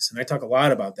freebies. And I talk a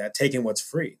lot about that, taking what's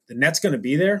free. The net's going to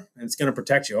be there and it's going to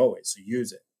protect you always. So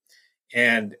use it.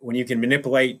 And when you can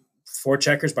manipulate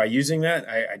forecheckers by using that,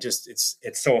 it's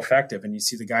so effective. And you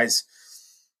see the guys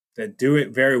that do it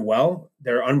very well,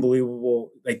 they're unbelievable.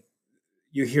 Like,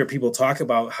 you hear people talk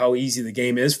about how easy the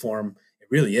game is for them. It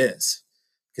really is,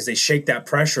 because they shake that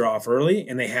pressure off early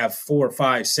and they have 4,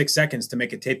 5, 6 seconds to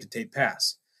make a tape-to-tape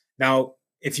pass. Now,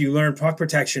 if you learn puck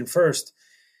protection first,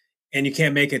 and you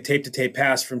can't make a tape-to-tape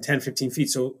pass from 10, 15 feet.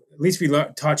 So at least we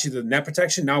taught you the net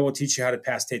protection. Now we'll teach you how to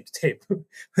pass tape-to-tape. But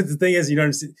the thing is, you don't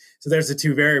understand. So there's the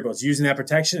two variables, using that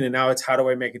protection, and now it's how do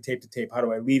I make a tape-to-tape? How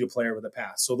do I lead a player with a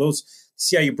pass? So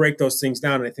see how you break those things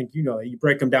down. And I think, you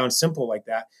break them down simple like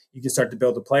that, you can start to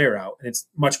build a player out, and it's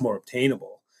much more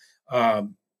obtainable.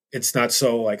 It's not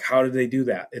so like, how did they do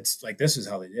that? It's like, this is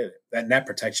how they did it. That net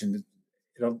protection,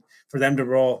 for them to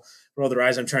roll their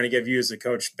eyes. I'm trying to give you as a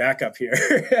coach back up here,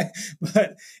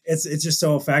 but it's just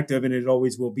so effective, and it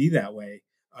always will be that way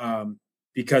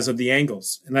because of the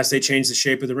angles, unless they change the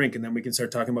shape of the rink, and then we can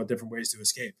start talking about different ways to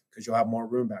escape because you'll have more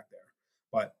room back there.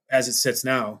 But as it sits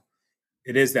now,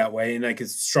 it is that way, and like a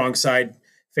strong side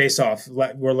face-off,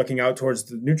 we're looking out towards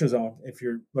the neutral zone. If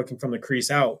you're looking from the crease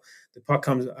out, the puck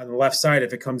comes on the left side.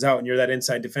 If it comes out and you're that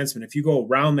inside defenseman, if you go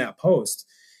around that post,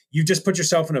 you just put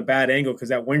yourself in a bad angle because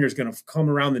that winger is going to come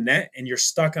around the net and you're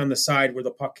stuck on the side where the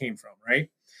puck came from, right?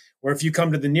 Where if you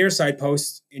come to the near side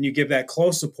post and you give that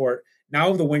close support,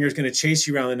 now the winger is going to chase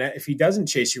you around the net. If he doesn't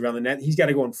chase you around the net, he's got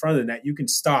to go in front of the net. You can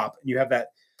stop, and you have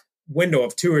that window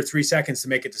of 2 or 3 seconds to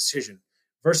make a decision.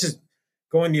 Versus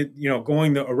going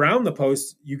around the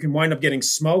post, you can wind up getting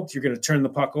smoked. You're going to turn the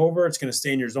puck over. It's going to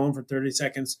stay in your zone for 30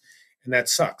 seconds, and that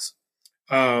sucks.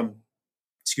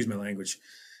 Excuse my language.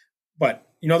 But,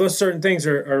 those certain things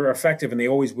are effective, and they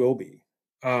always will be.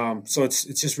 So it's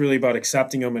just really about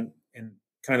accepting them and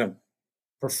kind of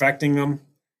perfecting them.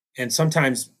 And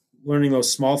sometimes learning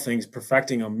those small things,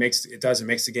 perfecting them makes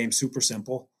the game super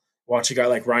simple. Watch a guy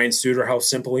like Ryan Suter, how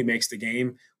simple he makes the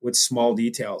game with small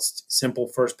details, simple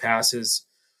first passes,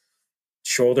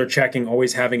 shoulder checking,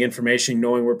 always having information,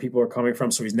 knowing where people are coming from.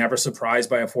 So he's never surprised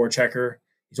by a forechecker.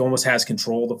 He almost has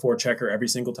control of the forechecker every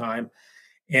single time.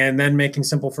 And then making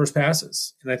simple first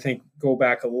passes. And I think go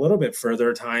back a little bit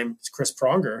further time, it's Chris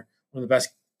Pronger, one of the best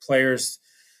players,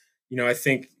 I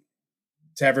think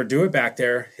to ever do it back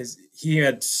there. He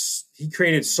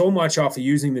created so much off of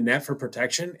using the net for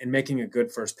protection and making a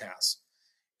good first pass.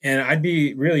 And I'd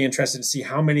be really interested to see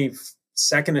how many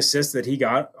second assists that he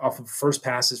got off of first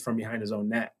passes from behind his own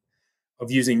net,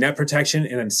 of using net protection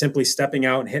and then simply stepping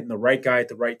out and hitting the right guy at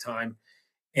the right time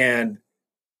and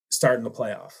starting the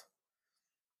playoff.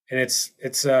 And it's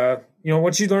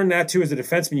once you learn that too as a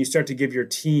defenseman, you start to give your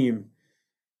team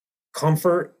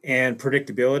comfort and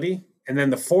predictability. And then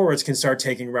the forwards can start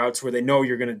taking routes where they know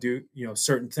you're going to do,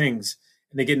 certain things,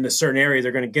 and they get in a certain area,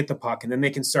 they're going to get the puck, and then they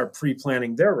can start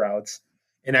pre-planning their routes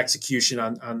and execution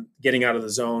on getting out of the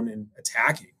zone and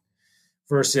attacking.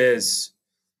 Versus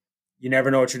you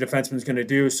never know what your defenseman is going to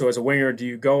do. So as a winger, do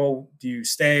you go, do you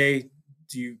stay,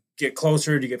 do you get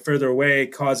closer, do you get further away? It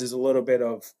causes a little bit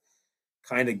of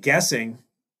kind of guessing.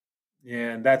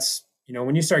 And that's,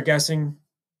 when you start guessing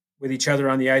with each other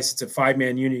on the ice, it's a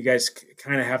 5-man unit. You guys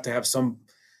kind of have to have some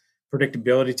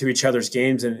predictability to each other's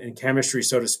games and chemistry,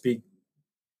 so to speak.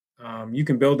 You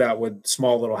can build that with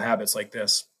small little habits like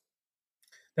this.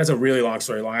 That's a really long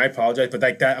story. I apologize, but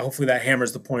like that, hopefully that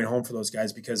hammers the point home for those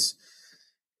guys, because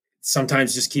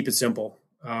sometimes just keep it simple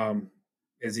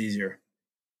is easier.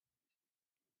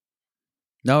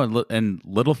 No, and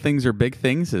little things are big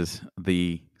things is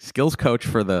the skills coach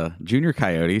for the junior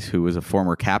Coyotes, who was a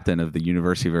former captain of the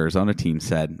University of Arizona team,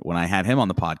 said when I had him on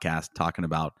the podcast talking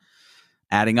about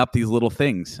adding up these little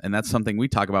things, and that's something we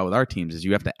talk about with our teams, is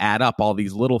you have to add up all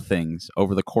these little things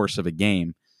over the course of a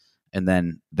game, and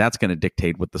then that's going to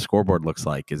dictate what the scoreboard looks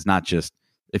like. It's not just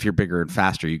if you're bigger and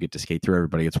faster, you get to skate through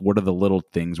everybody. It's what are the little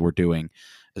things we're doing?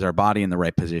 Is our body in the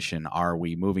right position? Are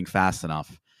we moving fast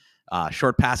enough?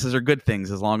 Short passes are good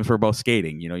things as long as we're both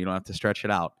skating. You don't have to stretch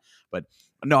it out. But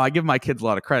no, I give my kids a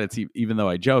lot of credits, even though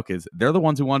I joke, is they're the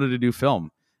ones who wanted to do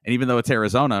film. And even though it's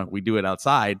Arizona, we do it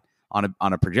outside on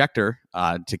a projector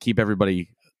to keep everybody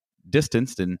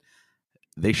distanced, and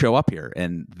they show up here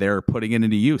and they're putting it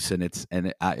into use. And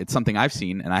it's something I've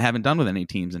seen, and I haven't done with any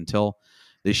teams until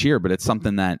this year, but it's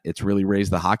something that it's really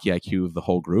raised the hockey IQ of the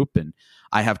whole group. And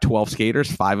I have 12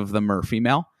 skaters, 5 of them are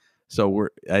female. So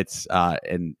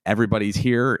and everybody's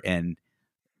here and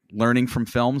learning from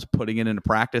films, putting it into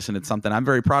practice. And it's something I'm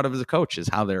very proud of as a coach, is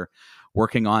how they're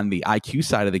working on the IQ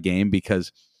side of the game,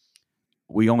 because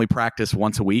we only practice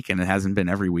once a week and it hasn't been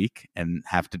every week, and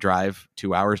have to drive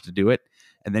 2 hours to do it.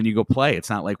 And then you go play. It's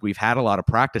not like we've had a lot of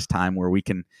practice time where we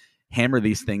can hammer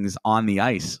these things on the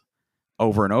ice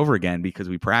over and over again, because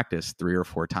we practice 3 or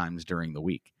 4 times during the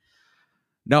week.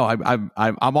 No,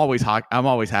 I'm always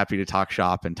happy to talk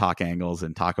shop and talk angles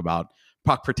and talk about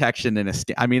puck protection and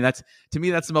I mean, that's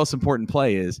the most important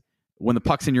play, is when the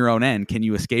puck's in your own end, can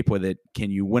you escape with it? Can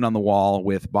you win on the wall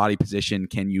with body position?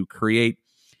 Can you create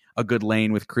a good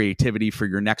lane with creativity for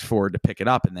your next forward to pick it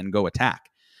up and then go attack?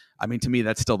 I mean, to me,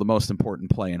 that's still the most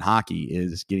important play in hockey,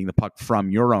 is getting the puck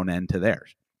from your own end to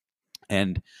theirs.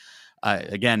 And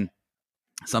again,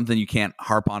 something you can't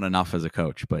harp on enough as a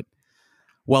coach. But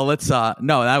well, let's now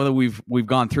that we've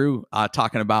gone through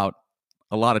talking about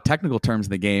a lot of technical terms in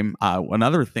the game.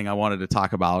 Another thing I wanted to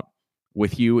talk about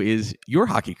with you is your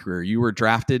hockey career. You were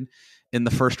drafted in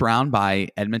the first round by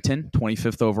Edmonton,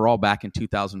 25th overall back in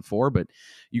 2004, but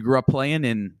you grew up playing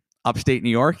in upstate New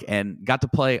York and got to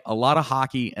play a lot of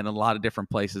hockey in a lot of different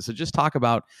places. So just talk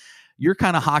about your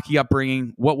kind of hockey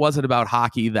upbringing. What was it about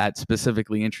hockey that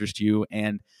specifically interested you,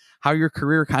 and how your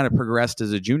career kind of progressed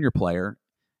as a junior player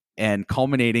and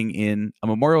culminating in a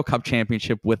Memorial Cup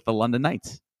championship with the London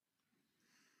Knights?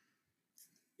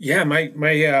 Yeah, my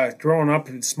growing up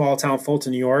in small town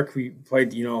Fulton, New York, we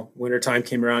played, wintertime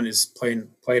came around,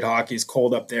 played hockey. It's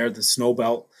cold up there, the snow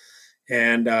belt.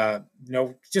 And,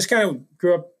 just kind of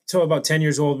grew up till about 10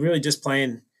 years old, really just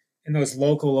playing in those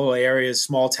local little areas,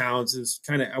 small towns. It was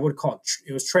kind of, I would call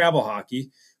it was travel hockey,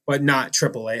 but not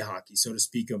AAA hockey, so to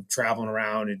speak, of traveling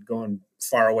around and going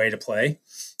far away to play.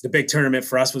 The big tournament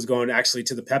for us was going actually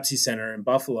to the Pepsi Center in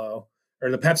Buffalo,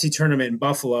 or the Pepsi tournament in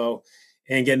Buffalo,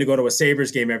 and getting to go to a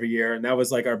Sabres game every year. And that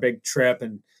was like our big trip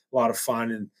and a lot of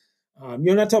fun. And,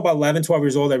 not until about 11, 12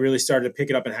 years old, I really started to pick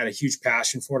it up and had a huge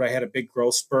passion for it. I had a big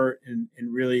growth spurt and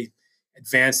really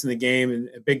advanced in the game. And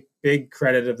a big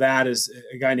credit of that is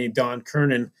a guy named Don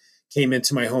Kernan came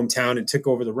into my hometown and took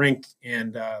over the rink.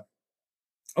 And I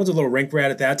was a little rink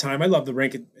rat at that time. I loved the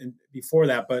rink before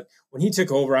that. But when he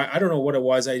took over, I don't know what it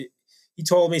was. He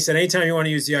told me, he said, anytime you want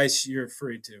to use the ice, you're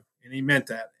free to. And he meant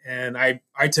that. And I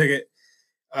took it.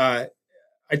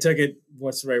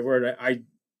 What's the right word? I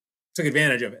took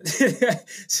advantage of it.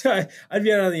 So I'd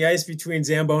be out on the ice between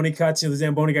Zamboni cuts. The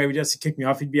Zamboni guy would just kick me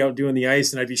off. He'd be out doing the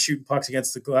ice, and I'd be shooting pucks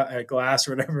against the glass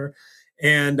or whatever.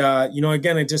 And,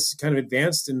 again, I just kind of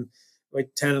advanced, and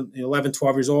like 10, 11,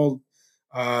 12 years old,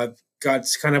 got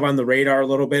kind of on the radar a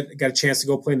little bit. Got a chance to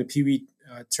go play in the Pee Wee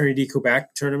Trinity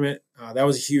Quebec tournament. That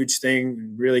was a huge thing,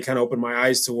 and really kind of opened my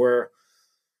eyes to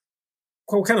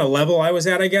what kind of level I was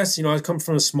at, I guess. I come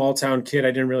from a small town kid.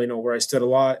 I didn't really know where I stood a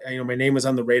lot. My name was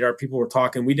on the radar. People were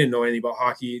talking. We didn't know anything about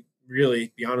hockey, really,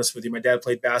 to be honest with you. My dad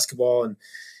played basketball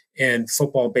and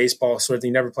football, baseball, sort of thing.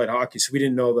 He never played hockey. So we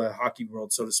didn't know the hockey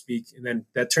world, so to speak. And then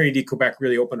that Trinity Quebec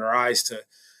really opened our eyes to,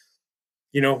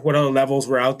 what other levels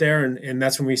were out there. And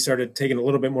that's when we started taking a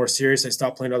little bit more serious. I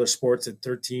stopped playing other sports at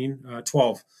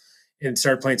 12, and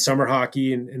started playing summer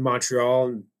hockey in Montreal.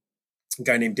 And a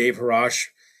guy named Dave Harash.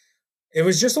 It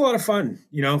was just a lot of fun.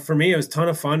 For me, it was a ton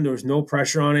of fun. There was no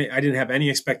pressure on it. I didn't have any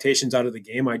expectations out of the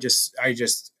game. I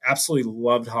just absolutely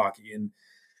loved hockey and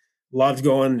loved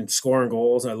going and scoring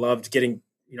goals. I loved getting,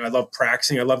 I loved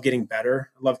practicing. I loved getting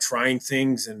better. I loved trying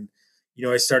things. And,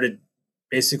 I started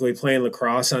basically playing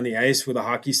lacrosse on the ice with a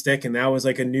hockey stick. And that was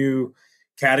like a new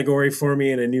category for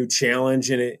me and a new challenge.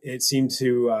 And it seemed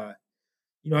to,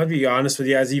 I'd be honest with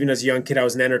you, even as a young kid, I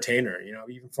was an entertainer.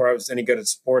 Even before I was any good at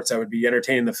sports, I would be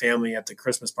entertaining the family at the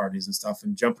Christmas parties and stuff,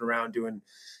 and jumping around doing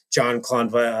John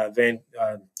Claude Van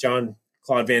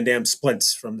Damme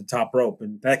splints from the top rope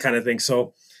and that kind of thing.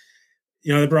 So,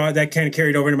 that kind of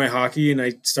carried over into my hockey, and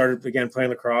I started again playing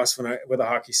lacrosse with a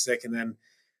hockey stick, and then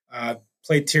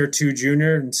played Tier 2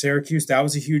 junior in Syracuse. That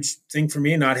was a huge thing for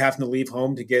me, not having to leave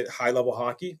home to get high level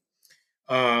hockey.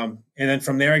 And then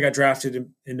from there, I got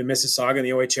drafted into Mississauga in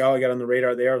the OHL. I got on the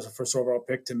radar there. I was the first overall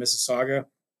pick to Mississauga,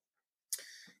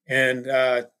 and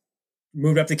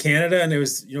moved up to Canada. And it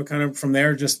was, kind of from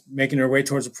there, just making our way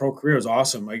towards a pro career. It was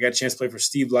awesome. I got a chance to play for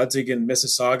Steve Ludzig in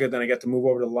Mississauga. Then I got to move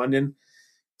over to London,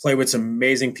 play with some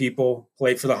amazing people,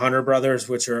 played for the Hunter brothers,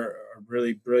 which are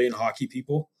really brilliant hockey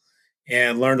people,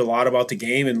 and learned a lot about the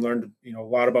game and learned, a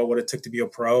lot about what it took to be a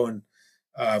pro. And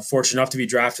fortunate enough to be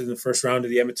drafted in the first round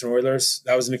of the Edmonton Oilers.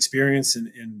 That was an experience,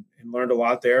 and learned a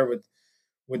lot there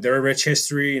with their rich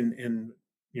history. And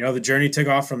the journey took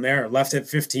off from there. Left at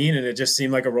 15, and it just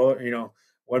seemed like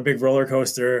one big roller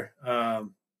coaster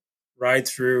ride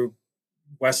through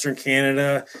Western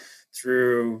Canada,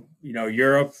 through,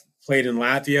 Europe, played in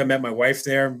Latvia, met my wife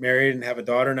there, married, and have a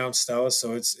daughter now, Stella.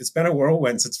 So it's been a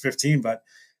whirlwind since 15, but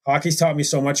hockey's taught me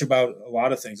so much about a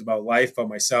lot of things, about life, about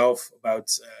myself, about,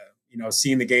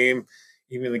 seeing the game,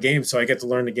 even the game. So I get to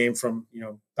learn the game from,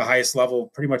 the highest level,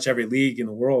 pretty much every league in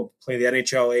the world, play the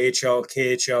NHL, AHL,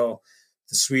 KHL,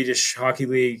 the Swedish Hockey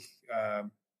League,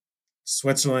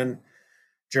 Switzerland,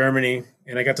 Germany,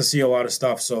 and I got to see a lot of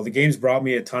stuff. So the game's brought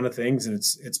me a ton of things, and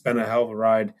it's been a hell of a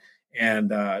ride, and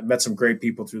met some great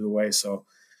people through the way. So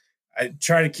I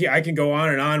try to I can go on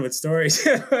and on with stories.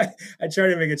 I try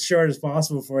to make it short as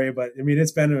possible for you, but I mean,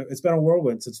 it's been a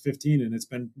whirlwind since 15, and it's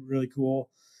been really cool.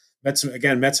 Met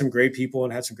some great people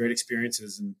and had some great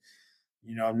experiences. And,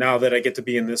 now that I get to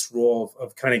be in this role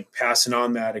of kind of passing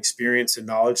on that experience and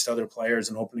knowledge to other players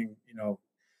and opening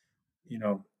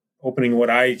what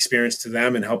I experienced to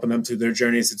them and helping them through their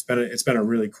journeys, it's been a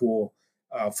really cool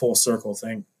full circle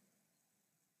thing.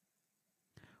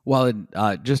 Well,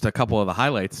 just a couple of the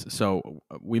highlights. So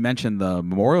we mentioned the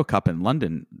Memorial Cup in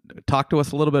London. Talk to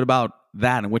us a little bit about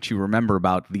that and what you remember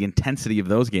about the intensity of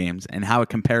those games and how it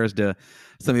compares to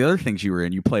some of the other things you were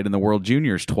in. You played in the World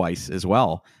Juniors twice as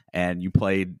well, and you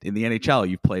played in the NHL,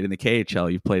 you've played in the KHL,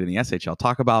 you've played in the SHL.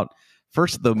 Talk about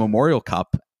first the Memorial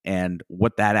Cup and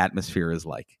what that atmosphere is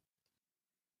like.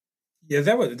 Yeah,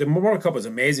 the Memorial Cup was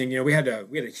amazing. We had a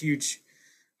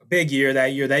big year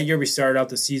that year. That year we started out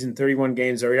the season 31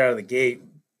 games right out of the gate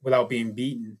without being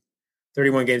beaten,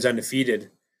 31 games undefeated.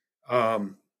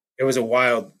 It was a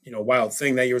wild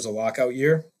thing. That year was a lockout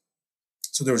year,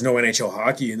 so there was no NHL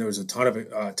hockey, and there was a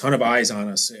ton of eyes on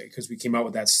us because we came out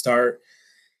with that start.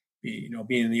 Being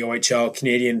in the OHL,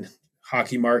 Canadian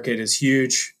hockey market is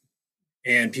huge,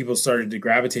 and people started to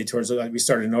gravitate towards it. We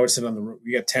started noticing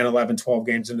we got 10, 11, 12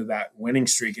 games into that winning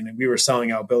streak, and we were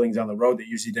selling out buildings on the road that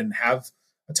usually didn't have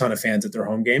a ton of fans at their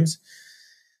home games.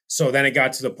 So then it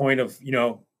got to the point of,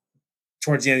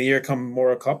 towards the end of the year, come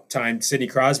Memorial Cup time, Sidney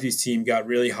Crosby's team got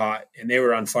really hot, and they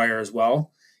were on fire as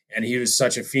well. And he was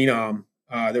such a phenom.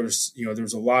 There was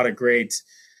a lot of great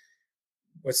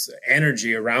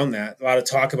energy around that. A lot of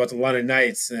talk about the London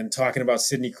Knights and talking about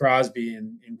Sidney Crosby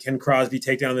and can Crosby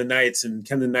take down the Knights and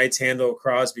can the Knights handle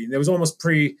Crosby? And it was almost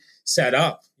pre-set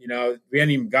up. We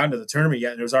hadn't even gotten to the tournament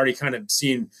yet, and it was already kind of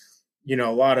seen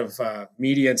a lot of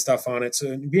media and stuff on it.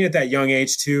 So being at that young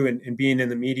age too, and being in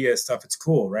the media stuff, it's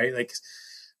cool, right? Like,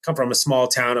 come from a small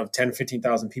town of 10,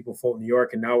 15,000 people, Fulton, New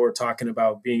York. And now we're talking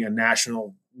about being in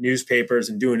national newspapers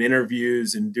and doing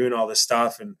interviews and doing all this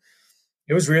stuff. And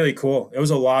it was really cool. It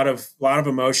was a lot of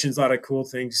emotions, a lot of cool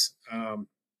things. And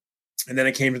then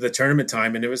it came to the tournament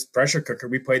time, and it was pressure cooker.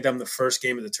 We played them the first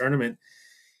game of the tournament,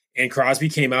 and Crosby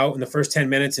came out in the first 10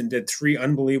 minutes and did 3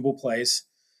 unbelievable plays.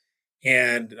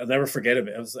 And I'll never forget it.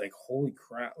 I was like, holy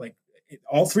crap. Like,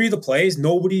 all 3 of the plays,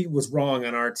 nobody was wrong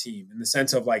on our team in the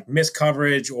sense of like missed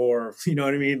coverage or, you know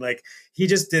what I mean? Like, he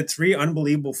just did 3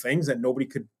 unbelievable things that nobody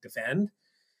could defend.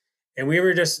 And we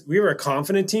were a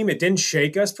confident team. It didn't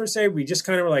shake us per se. We just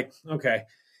kind of were like, okay.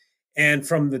 And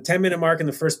from the 10-minute mark in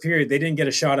the first period, they didn't get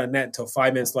a shot on net until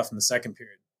 5 minutes left in the second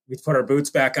period. We put our boots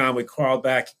back on. We crawled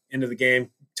back into the game,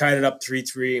 tied it up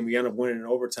 3-3, and we ended up winning in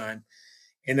overtime.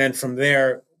 And then from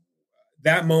there,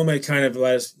 that moment kind of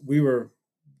let us, we were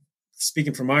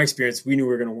speaking from my experience, we knew we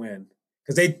were going to win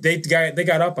because they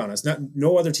got up on us.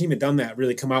 No other team had done that,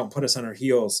 really come out and put us on our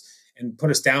heels and put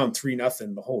us down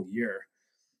 3-0 the whole year.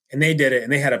 And they did it,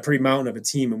 and they had a pretty mountain of a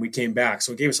team, and we came back.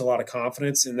 So it gave us a lot of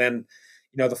confidence. And then,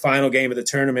 the final game of the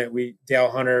tournament, Dale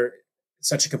Hunter,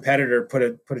 such a competitor, put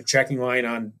a checking line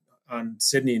on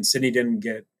Sidney, and Sidney didn't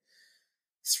get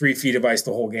 3 feet of ice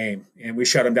the whole game, and we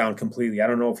shut him down completely. I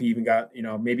don't know if he even got,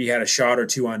 maybe he had a shot or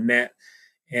 2 on net,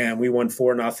 and we won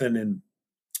 4-0, and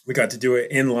we got to do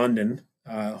it in London,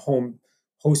 home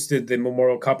hosted the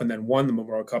Memorial Cup and then won the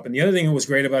Memorial Cup. And the other thing that was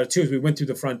great about it too is we went through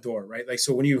the front door, right? Like,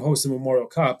 so when you host the Memorial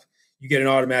Cup, you get an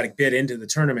automatic bid into the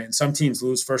tournament. And some teams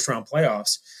lose first round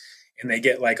playoffs and they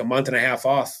get like a month and a half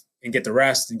off and get the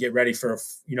rest and get ready for,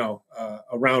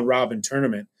 a round robin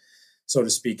tournament, so to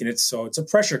speak. And it's a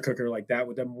pressure cooker like that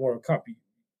with the Memorial Cup.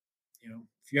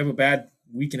 If you have a bad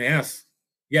week and a half,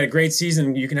 you had a great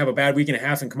season, you can have a bad week and a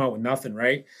half and come out with nothing,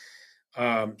 right?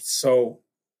 So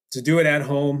to do it at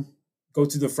home, go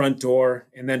through the front door,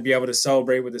 and then be able to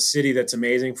celebrate with a city that's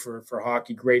amazing for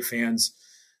hockey, great fans.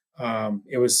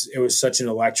 It was such an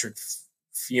electric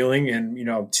feeling.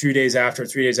 And 3 days after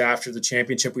the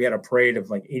championship, we had a parade of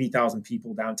like 80,000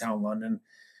 people downtown London.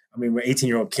 I mean, we're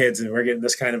 18-year-old kids, and we're getting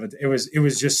this kind of it was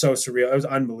just so surreal. It was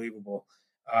unbelievable.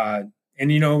 And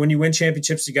when you win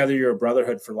championships together, you're a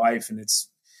brotherhood for life. And it's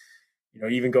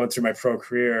even going through my pro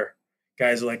career,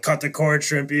 guys are like, cut the cord,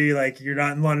 Shrimpy. Like, you're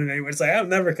not in London anymore. It's like, I'll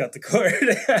never cut the cord.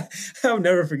 I'll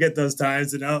never forget those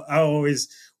times. And I'll always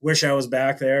wish I was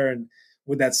back there and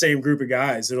with that same group of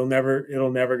guys. It'll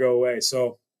never go away.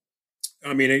 So,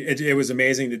 I mean, it was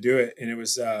amazing to do it. And it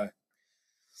was, the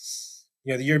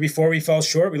year before we fell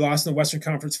short, we lost in the Western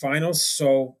Conference Finals.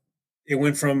 So it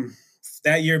went from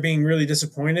that year being really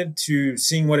disappointed to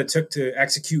seeing what it took to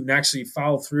execute and actually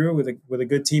follow through with a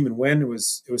good team and win. It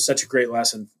was such a great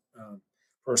lesson.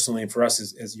 Personally, and for us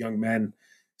as young men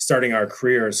starting our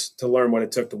careers, to learn what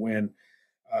it took to win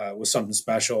was something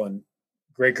special. And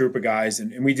great group of guys.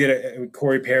 And we did it with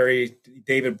Corey Perry,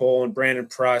 David Boll, and Brandon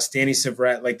Pruss, Danny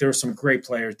Syvret. Like, there were some great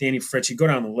players. Danny Fritz, you go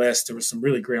down the list. There were some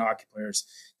really great hockey players.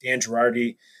 Dan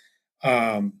Girardi.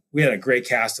 We had a great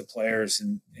cast of players,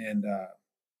 and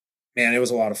man, it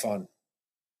was a lot of fun.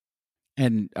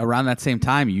 And around that same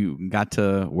time, you got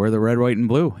to wear the red, white, and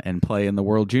blue and play in the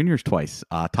World Juniors twice.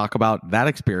 Talk about that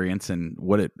experience and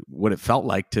what it felt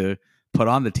like to put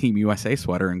on the Team USA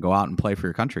sweater and go out and play for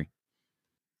your country.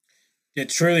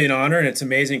 It's truly an honor, and it's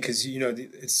amazing because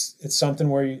it's something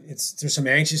where there's some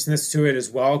anxiousness to it as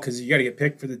well, because you got to get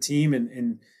picked for the team,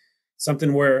 and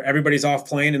something where everybody's off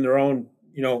playing in their own.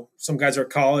 Some guys are at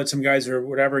college, some guys are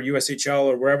whatever, USHL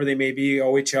or wherever they may be,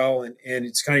 OHL, and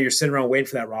it's kind of, you're sitting around waiting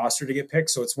for that roster to get picked.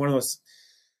 So it's one of those,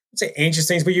 I'd say, anxious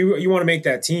things, but you want to make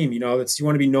that team. You want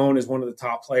to be known as one of the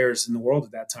top players in the world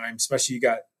at that time. Especially you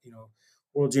got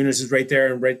World Juniors is right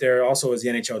there, and right there also is the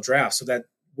NHL draft. So that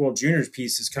World Juniors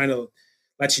piece is kind of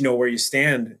lets you know where you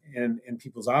stand in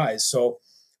people's eyes. So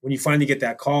when you finally get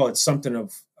that call, it's something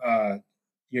of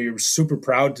you're super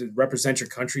proud to represent your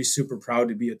country, super proud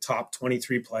to be a top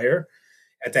 23 player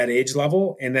at that age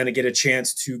level, and then to get a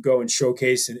chance to go and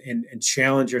showcase and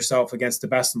challenge yourself against the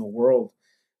best in the world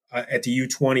at the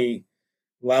U20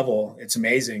 level. It's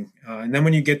amazing. And then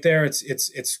when you get there,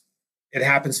 it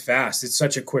happens fast. It's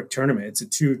such a quick tournament. It's a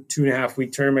 2.5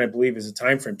 week tournament, I believe, is a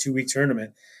time frame, 2 week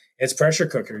tournament. It's pressure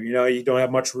cooker. You don't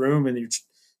have much room and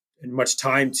much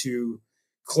time to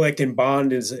click and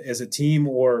bond as a team,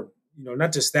 or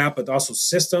not just that, but also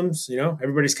systems.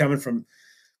 Everybody's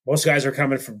most guys are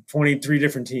coming from 23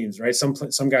 different teams, right?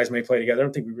 Some guys may play together. I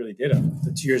don't think we really did.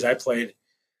 The 2 years I played,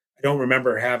 I don't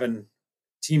remember having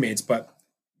teammates, but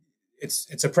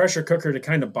it's a pressure cooker to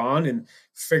kind of bond and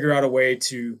figure out a way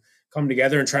to come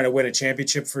together and try to win a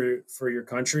championship for your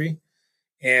country,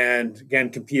 and again,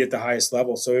 compete at the highest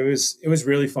level. So it was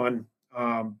really fun.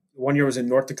 1 year was in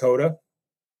North Dakota,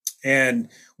 and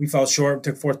we fell short,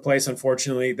 took fourth place.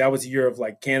 Unfortunately, that was the year of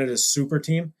like Canada's super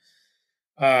team.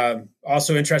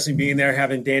 Also interesting being there,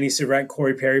 having Danny Syvret and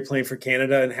Corey Perry playing for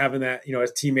Canada, and having that,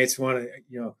 as teammates want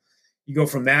to, you go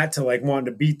from that to like wanting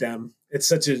to beat them. It's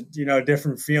such a,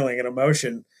 different feeling and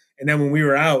emotion. And then when we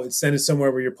were out, it's then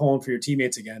somewhere where you're pulling for your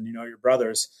teammates again, your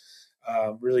brothers.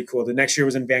 Really cool. The next year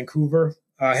was in Vancouver.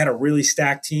 I had a really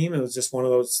stacked team. It was just one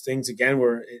of those things again,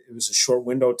 where it was a short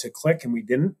window to click and we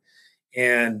didn't,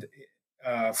 and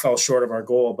fell short of our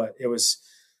goal. But it's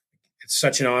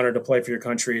such an honor to play for your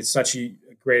country. It's such a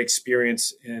great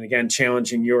experience. And again,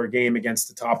 challenging your game against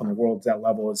the top in the world at that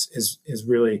level is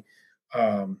really,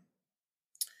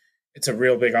 it's a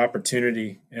real big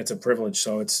opportunity, and it's a privilege.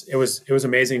 So it was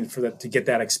amazing to get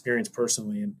that experience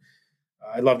personally. And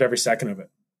I loved every second of it.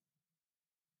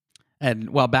 And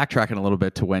backtracking a little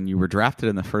bit to when you were drafted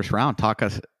in the first round, talk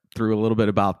us through a little bit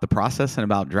about the process and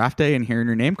about draft day and hearing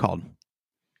your name called.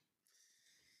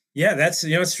 Yeah, that's,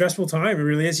 it's a stressful time. It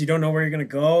really is. You don't know where you're going to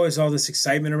go. There's all this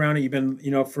excitement around it. You've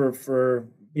been, for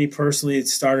me personally, it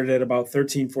started at about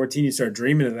 13, 14. You start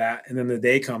dreaming of that. And then the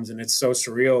day comes and it's so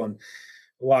surreal and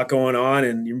a lot going on.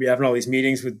 And you're having all these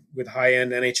meetings with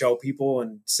high-end NHL people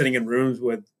and sitting in rooms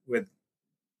with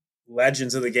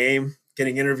legends of the game,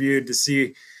 getting interviewed to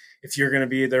see if you're going to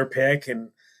be their pick.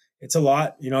 And it's a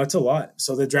lot, it's a lot.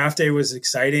 So the draft day was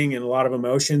exciting and a lot of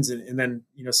emotions. And then,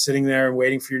 sitting there and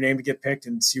waiting for your name to get picked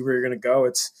and see where you're going to go.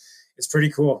 It's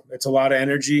pretty cool. It's a lot of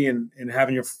energy and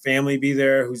having your family be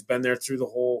there, who's been there through the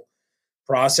whole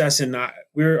process. And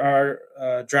our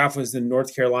draft was in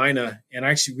North Carolina. And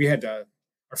actually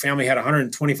our family had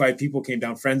 125 people came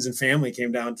down, friends and family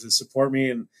came down to support me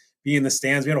and be in the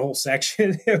stands. We had a whole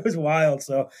section. It was wild.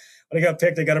 So when I got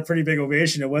picked, I got a pretty big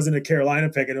ovation. It wasn't a Carolina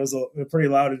pick, and it was a pretty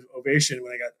loud ovation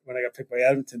when I got picked by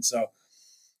Edmonton. So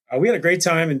we had a great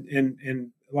time,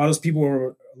 and a lot of those people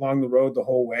were along the road the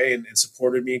whole way and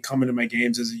supported me coming to my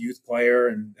games as a youth player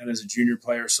and as a junior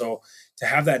player. So to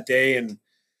have that day and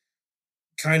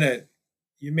kind of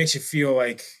it makes you feel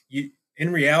like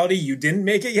in reality you didn't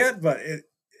make it yet, but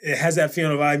it has that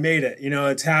feeling of I made it.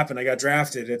 It's happened. I got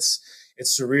drafted. It's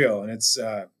surreal, and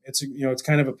it's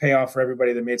kind of a payoff for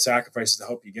everybody that made sacrifices to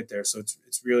help you get there. So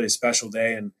it's really a special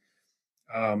day. And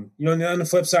on the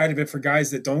flip side of it, for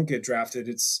guys that don't get drafted,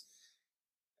 it's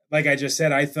like I just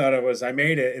said, I thought I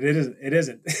made it. It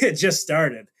isn't. It just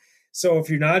started. So if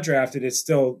you're not drafted, it's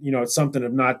still, it's something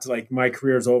of not like my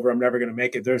career's over, I'm never going to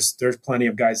make it. There's plenty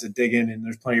of guys that dig in, and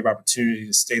there's plenty of opportunity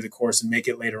to stay the course and make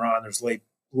it later on. There's late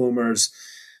bloomers.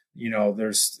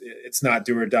 It's not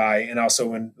do or die. And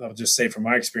also I'll just say from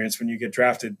my experience, when you get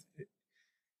drafted,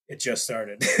 it just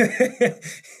started.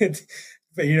 But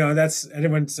I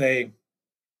didn't say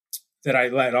that I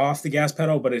let off the gas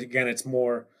pedal, but again, it's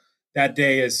more that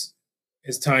day is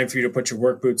time for you to put your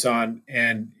work boots on,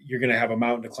 and you're going to have a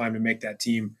mountain to climb to make that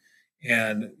team.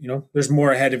 And, there's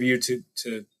more ahead of you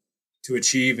to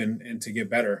achieve and to get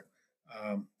better.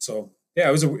 So yeah,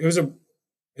 it was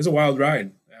a wild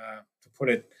ride,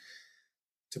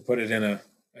 to put it in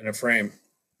a frame.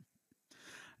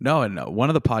 No, and one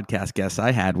of the podcast guests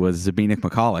I had was Zbynek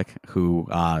McCulloch, who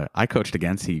I coached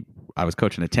against. I was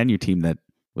coaching a 10U team that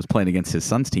was playing against his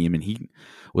son's team, and he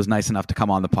was nice enough to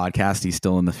come on the podcast. He's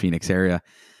still in the Phoenix area.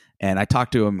 And I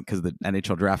talked to him because the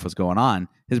NHL draft was going on.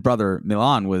 His brother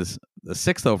Milan was the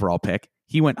 6th overall pick.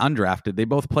 He went undrafted. They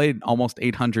both played almost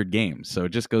 800 games. So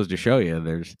it just goes to show you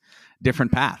there's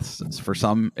different paths. For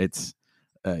some, it's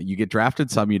you get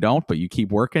drafted, some you don't, but you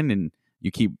keep working and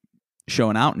you keep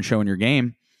showing out and showing your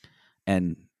game,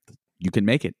 and you can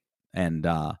make it. And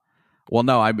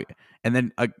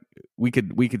we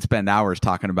could spend hours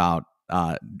talking about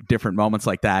different moments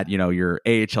like that. Your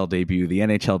AHL debut, the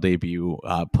NHL debut,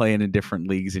 playing in different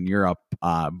leagues in Europe.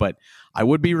 But I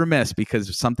would be remiss,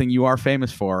 because something you are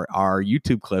famous for are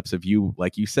YouTube clips of you,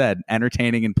 like you said,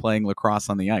 entertaining and playing lacrosse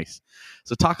on the ice.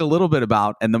 So talk a little bit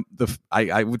about, and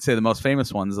I would say the most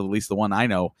famous ones, at least the one I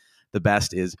know the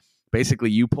best, is basically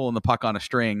you pulling the puck on a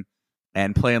string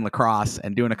and playing lacrosse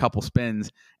and doing a couple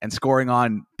spins and scoring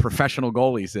on professional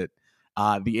goalies at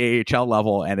the AHL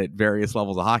level and at various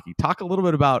levels of hockey. Talk a little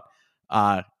bit about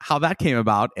how that came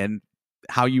about and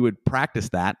how you would practice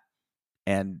that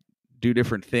and do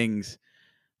different things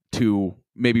to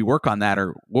maybe work on that,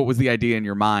 or what was the idea in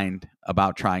your mind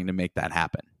about trying to make that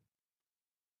happen?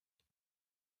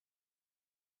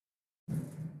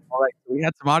 All right, we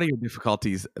had some audio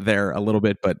difficulties there a little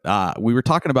bit, but we were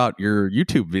talking about your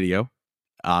YouTube video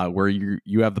where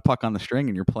you have the puck on the string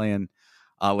and you're playing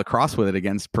lacrosse with it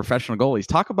against professional goalies.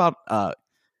 Talk about,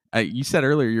 you said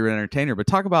earlier you're an entertainer, but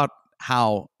talk about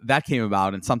how that came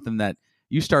about and something that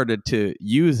you started to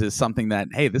use as something that,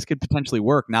 hey, this could potentially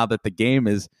work now that the game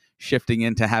is shifting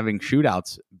into having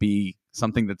shootouts be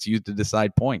something that's used to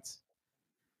decide points.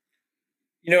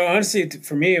 Honestly,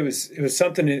 for me, it was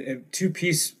something, two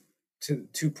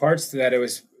parts to that. It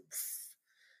was,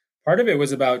 part of it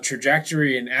was about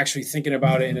trajectory and actually thinking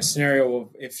about it in a scenario of,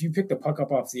 if you pick the puck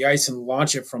up off the ice and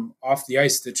launch it from off the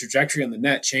ice, the trajectory on the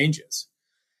net changes.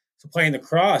 So playing the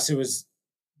cross,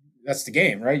 that's the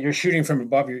game, right? You're shooting from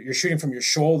above, you're shooting from your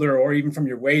shoulder or even from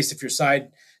your waist if you're side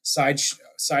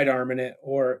arming it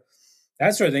or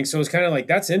that sort of thing. So it's kind of like,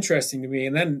 that's interesting to me.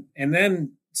 And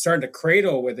then starting to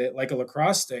cradle with it like a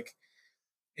lacrosse stick,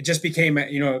 it just became,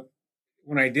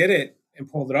 when I did it and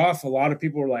pulled it off, a lot of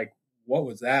people were like, what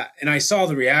was that? And I saw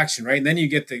the reaction, right? And then you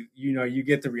get the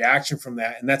reaction from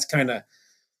that. And that's I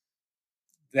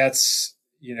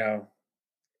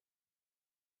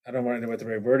don't want to know what the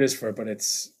right word is for it, but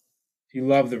you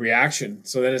love the reaction.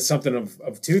 So then it's something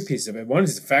of two pieces of it. One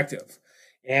is effective.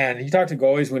 And you talk to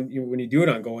goalies when you do it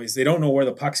on goalies, they don't know where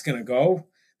the puck's going to go.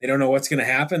 They don't know what's going to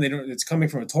happen. It's coming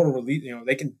from a total release.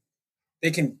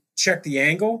 They can check the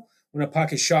angle when a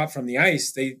puck is shot from the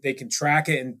ice. They can track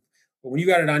it. But when you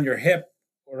got it on your hip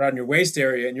or on your waist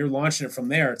area and you're launching it from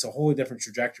there, it's a wholly different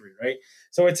trajectory, right?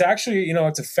 So it's actually,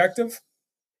 it's effective,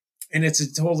 and it's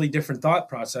a totally different thought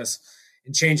process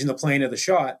in changing the plane of the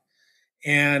shot.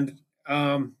 And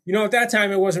at that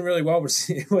time it wasn't really well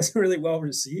received. It wasn't really well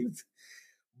received.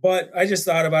 But I just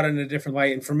thought about it in a different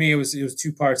light. And for me, it was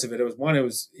two parts of it. It was one,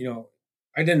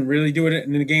 I didn't really do it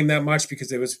in the game that much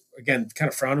because it was, again, kind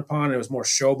of frowned upon. It was more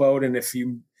showboat. And if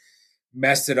you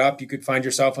messed it up, you could find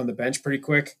yourself on the bench pretty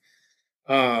quick.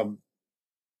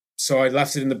 So I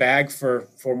left it in the bag for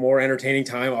more entertaining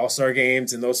time, all-star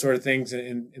games and those sort of things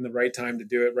in the right time to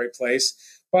do it, right place.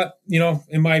 But,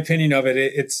 in my opinion of it,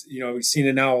 it's, we've seen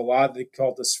it now a lot. They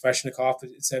call it the Sveshnikov.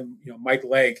 It's, Mike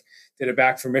Legg did it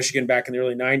back for Michigan back in the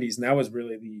early 90s. And that was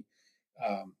really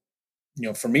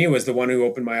for me, it was the one who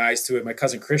opened my eyes to it. My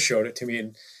cousin Chris showed it to me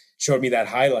and showed me that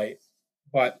highlight.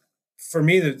 But for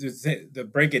me, the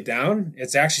break it down,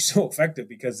 it's actually so effective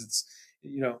because it's,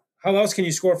 how else can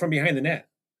you score from behind the net?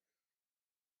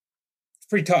 It's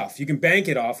pretty tough. You can bank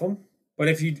it off them. But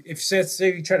if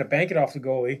say you try to bank it off the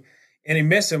goalie and he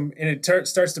miss him and it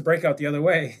starts to break out the other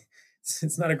way,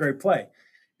 it's not a great play.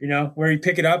 Where you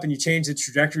pick it up and you change the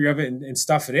trajectory of it and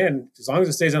stuff it in, as long as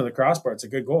it stays on the crossbar, it's a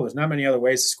good goal. There's not many other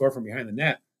ways to score from behind the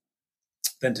net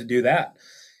than to do that.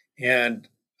 And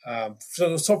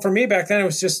so for me back then, it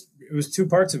was two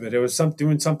parts of it. It was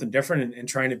doing something different and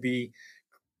trying to be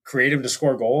creative to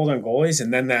score goals on goalies.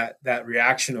 And then that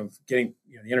reaction of getting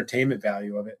the entertainment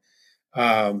value of it.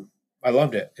 I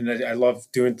loved it. And I love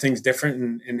doing things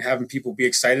different and having people be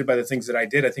excited by the things that I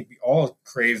did. I think we all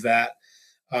crave that.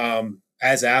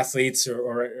 As athletes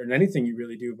or in anything you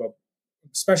really do, but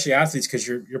especially athletes, because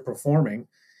you're performing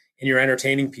and you're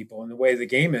entertaining people. And the way the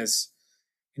game is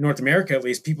in North America, at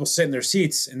least, people sit in their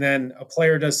seats and then a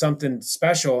player does something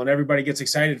special and everybody gets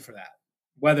excited for that,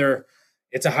 whether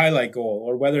it's a highlight goal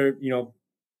or whether,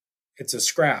 it's a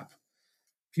scrap,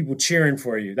 people cheering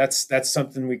for you. That's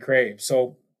something we crave.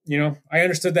 So, I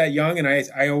understood that young and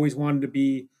I always wanted to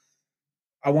be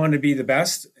the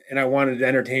best and I wanted to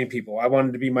entertain people. I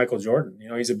wanted to be Michael Jordan.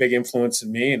 He's a big influence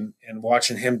in me and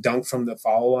watching him dunk from the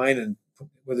foul line and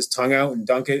with his tongue out and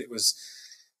dunk it.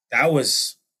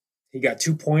 He got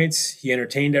 2 points. He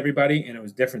entertained everybody and it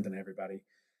was different than everybody.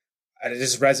 It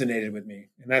just resonated with me.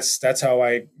 And that's how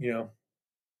I,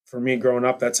 for me growing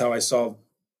up, that's how I saw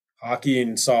hockey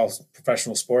and saw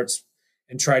professional sports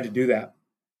and tried to do that.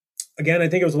 Again, I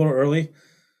think it was a little early.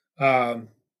 A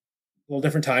little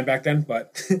different time back then,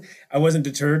 but I wasn't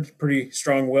deterred, pretty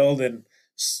strong-willed and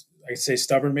I'd say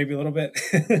stubborn maybe a little bit,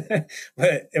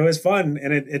 but it was fun.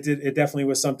 And it definitely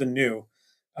was something new.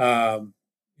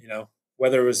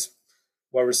 Whether it was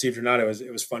well received or not,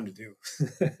 it was fun to do.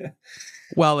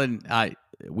 Well, and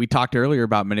we talked earlier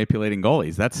about manipulating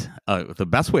goalies. That's the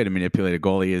best way to manipulate a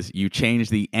goalie is you change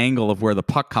the angle of where the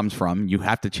puck comes from. You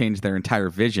have to change their entire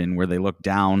vision where they look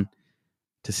down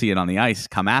to see it on the ice,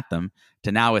 come at them,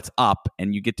 to now it's up,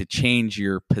 and you get to change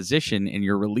your position in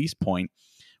your release point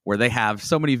where they have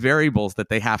so many variables that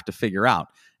they have to figure out,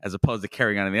 as opposed to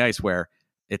carrying on the ice where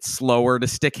it's slower to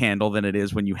stick handle than it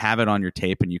is when you have it on your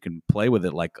tape and you can play with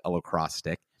it like a lacrosse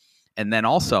stick. And then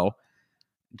also,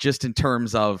 just in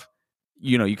terms of,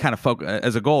 you kind of focus,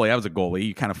 as a goalie, I was a goalie,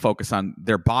 you kind of focus on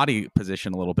their body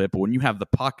position a little bit, but when you have the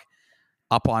puck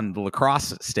up on the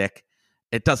lacrosse stick,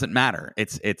 it doesn't matter.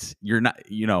 You're not,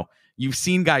 you've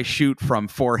seen guys shoot from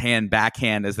forehand,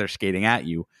 backhand as they're skating at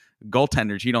you.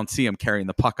 Goaltenders, you don't see them carrying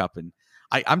the puck up. And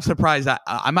I'm surprised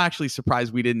I'm actually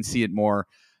surprised we didn't see it more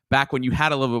back when you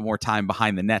had a little bit more time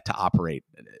behind the net to operate.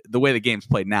 The way the game's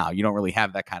played now, you don't really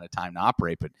have that kind of time to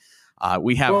operate, but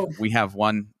we have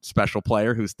one special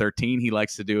player who's 13. He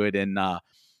likes to do it in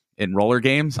roller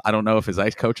games. I don't know if his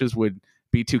ice coaches would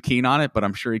be too keen on it, but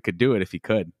I'm sure he could do it if he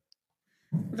could.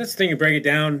 That's the thing, you break it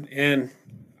down, and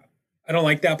I don't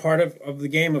like that part of the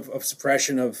game of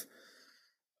suppression of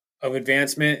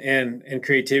advancement and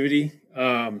creativity.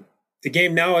 The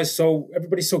game now is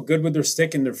everybody's so good with their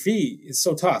stick and their feet. It's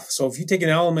so tough. So if you take an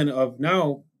element of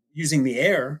now using the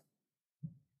air,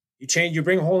 you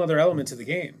bring a whole other element to the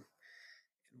game.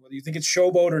 Whether you think it's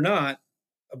showboat or not,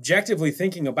 objectively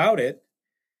thinking about it,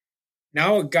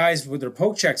 now guys with their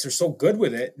poke checks are so good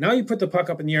with it. Now you put the puck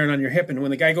up in the air and on your hip, and when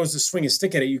the guy goes to swing his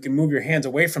stick at it, you can move your hands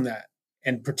away from that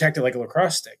and protect it like a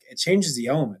lacrosse stick. It changes the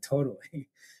element totally.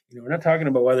 We're not talking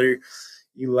about whether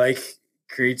you like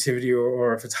creativity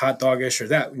or if it's hot doggish or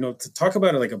that. To talk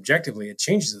about it like objectively, it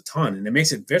changes a ton, and it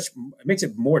makes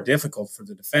it more difficult for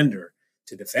the defender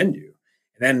to defend you.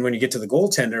 And then when you get to the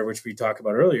goaltender, which we talked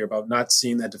about earlier, about not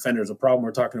seeing that defender as a problem,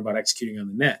 we're talking about executing on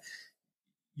the net.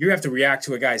 You have to react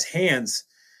to a guy's hands,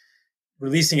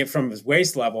 releasing it from his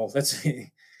waist level.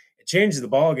 It changes the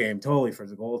ball game totally for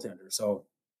the goaltender. So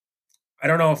I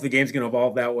don't know if the game's going to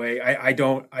evolve that way. I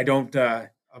don't.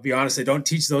 I'll be honest. I don't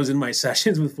teach those in my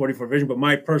sessions with 44 Vision, but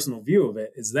my personal view of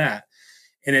it is that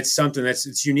And it's something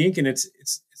it's unique, and it's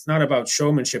not about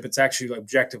showmanship. It's actually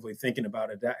objectively thinking about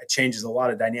it. It changes a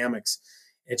lot of dynamics.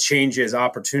 It changes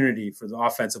opportunity for the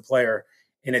offensive player,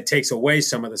 and it takes away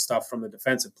some of the stuff from the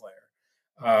defensive player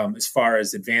as far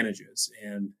as advantages.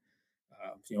 And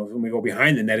when we go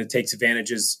behind the net, it takes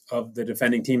advantages of the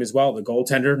defending team as well. The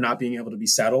goaltender not being able to be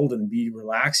settled and be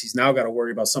relaxed. He's now got to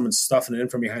worry about someone stuffing it in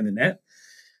from behind the net.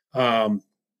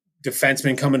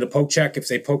 Defensemen coming to poke check. If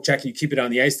they poke check, you keep it on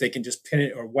the ice, they can just pin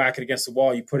it or whack it against the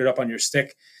wall. You put it up on your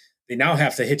stick. They now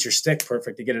have to hit your stick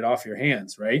perfect to get it off your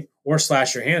hands, right? Or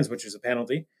slash your hands, which is a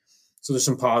penalty. So there's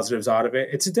some positives out of it.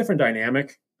 It's a different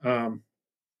dynamic.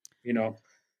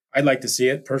 I'd like to see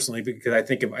it personally because I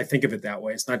think of it that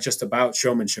way. It's not just about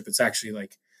showmanship. It's actually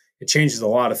like it changes a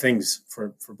lot of things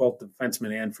for both the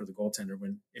defenseman and for the goaltender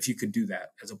if you could do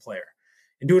that as a player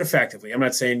and do it effectively. I'm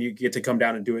not saying you get to come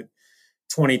down and do it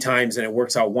 20 times and it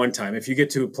works out one time. If you get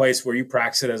to a place where you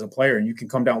practice it as a player and you can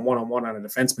come down one-on-one on a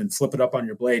defenseman, flip it up on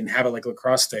your blade and have it like a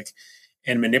lacrosse stick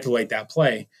and manipulate that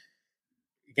play,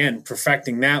 again,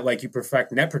 perfecting that like you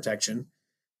perfect net protection.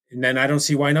 And then I don't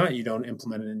see why not you don't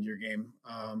implement it into your game.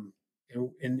 And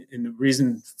the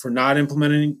reason for not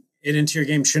implementing it into your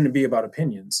game shouldn't be about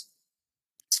opinions.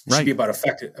 It should be about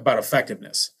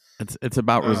effectiveness. It's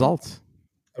about results.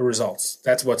 Results.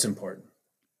 That's what's important.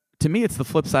 To me, it's the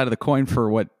flip side of the coin for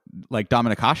what like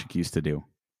Dominik Hasek used to do.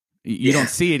 You don't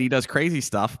see it. He does crazy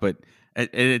stuff, but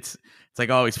it's like,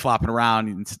 oh, he's flopping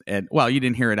around. And well, you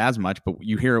didn't hear it as much, but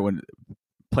you hear it when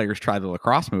players try the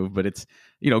lacrosse move. But it's,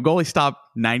 goalies stop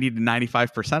 90 to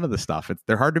 95% of the stuff.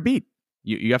 They're hard to beat.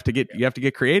 You have to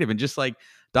get creative. And just like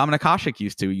Dominik Hasek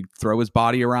used to, he'd throw his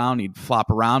body around, he'd flop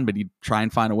around, but he'd try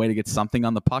and find a way to get something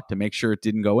on the puck to make sure it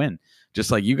didn't go in. Just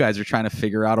like you guys are trying to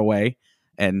figure out a way.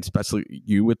 And especially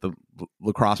you with the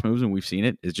lacrosse moves, and we've seen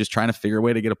it, is just trying to figure a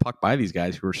way to get a puck by these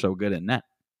guys who are so good at net.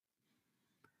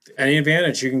 Any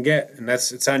advantage you can get, and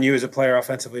it's on you as a player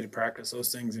offensively to practice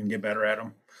those things and get better at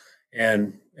them.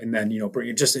 And then bring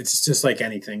it. It's just like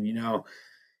anything. Your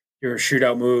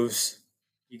shootout moves.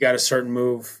 You got a certain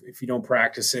move. If you don't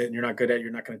practice it and you're not good at it,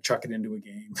 you're not going to chuck it into a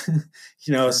game.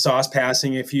 Sure. Sauce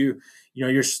passing. If you're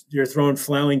throwing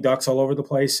flailing ducks all over the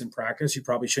place in practice, you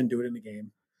probably shouldn't do it in the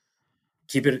game.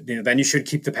 Keep it, then you should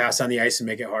keep the pass on the ice and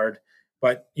make it hard.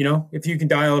 But, if you can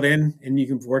dial it in and you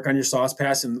can work on your sauce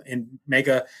pass and make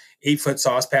a 8-foot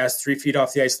sauce pass 3 feet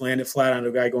off the ice, land it flat on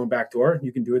a guy going back door,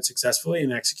 you can do it successfully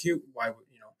and execute. Why,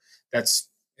 it's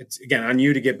again on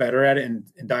you to get better at it and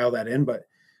dial that in. But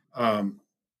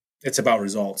it's about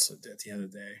results at the end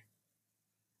of the day.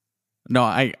 No,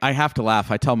 I have to laugh.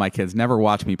 I tell my kids, never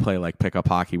watch me play like pickup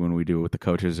hockey when we do it with the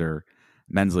coaches or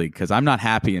men's league, because I'm not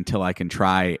happy until I can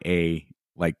try a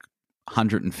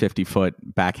 150-foot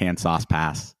backhand sauce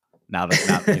pass. Well,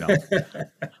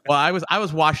 I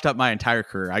was washed up my entire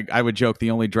career. I would joke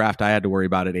the only draft I had to worry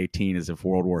about at 18 is if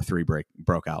World War III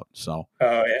broke out. So,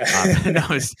 oh yeah,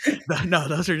 no,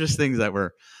 those are just things that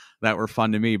were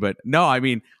fun to me. But no, I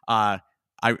mean, I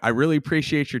really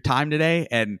appreciate your time today,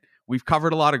 and we've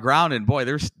covered a lot of ground. And boy,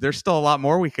 there's still a lot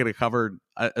more we could have covered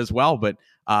as well. But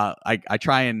I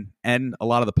try and end a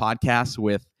lot of the podcasts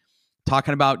with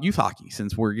talking about youth hockey,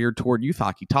 since we're geared toward youth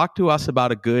hockey. Talk to us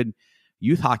about a good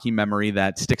youth hockey memory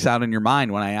that sticks out in your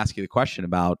mind when I ask you the question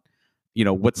about,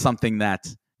 what's something that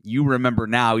you remember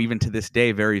now, even to this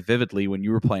day, very vividly when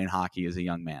you were playing hockey as a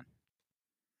young man.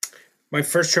 My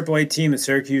first AAA team, the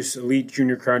Syracuse Elite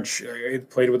Junior Crunch, I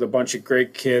played with a bunch of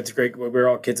great kids. We were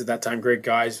all kids at that time, great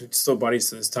guys, still buddies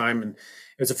to this time. And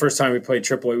it was the first time we played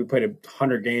AAA. We played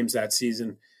 100 games that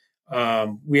season.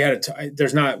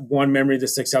 There's not one memory that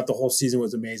sticks out. The whole season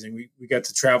was amazing. We got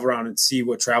to travel around and see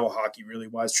what travel hockey really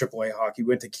was, AAA hockey. We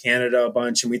went to Canada a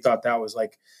bunch, and we thought that was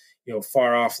like,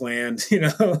 far off land,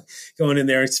 going in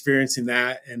there, experiencing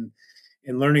that and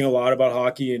learning a lot about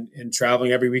hockey and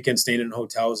traveling every weekend, staying in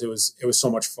hotels. It was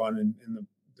so much fun. And the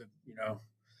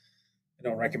I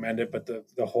don't recommend it, but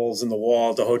the holes in the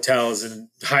wall, the hotels, and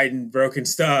hiding broken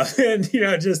stuff, and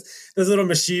just those little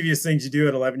mischievous things you do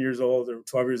at 11 years old or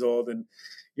 12 years old, and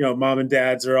mom and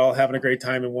dads are all having a great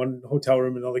time in one hotel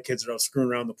room, and all the kids are all screwing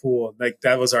around the pool. Like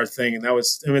that was our thing, and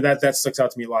that sticks out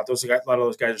to me a lot. A lot of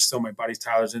those guys are still my buddies: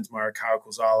 Tyler Zinsmeyer, Kyle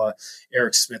Kozala,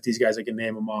 Eric Smith. These guys, I can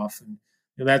name them off, and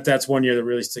that's one year that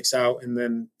really sticks out. And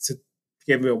then to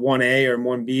give me a 1A or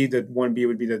 1B, the 1B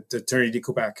would be the Tournée de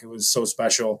Quebec. It was so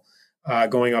special.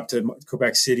 Going up to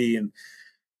Quebec City, and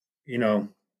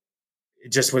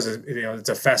it just was it's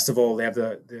a festival. They have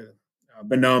the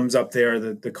Bonhommes up there,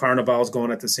 the Carnival's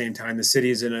going at the same time. The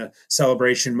city's in a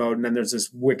celebration mode, and then there's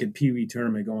this wicked Pee Wee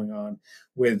tournament going on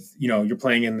with you're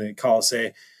playing in the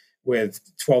Colisée with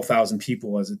 12,000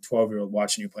 people as a 12-year-old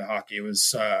watching you play hockey. It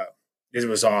was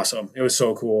awesome. It was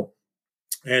so cool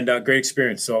and great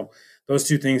experience. So those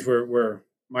two things were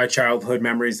my childhood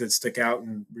memories that stick out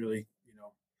and really,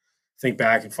 think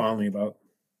back and fondly about.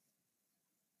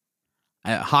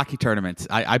 Hockey tournaments.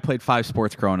 I played 5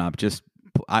 sports growing up.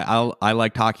 I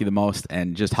liked hockey the most,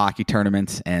 and just hockey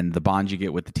tournaments and the bond you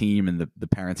get with the team and the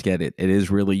parents get it. It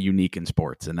is really unique in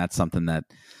sports, and that's something that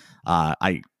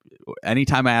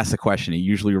anytime I ask a question, it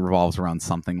usually revolves around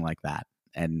something like that.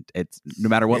 And it's no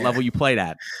matter what level you played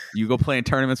at, you go play in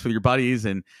tournaments with your buddies,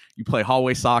 and you play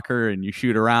hallway soccer, and you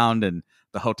shoot around, and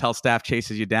the hotel staff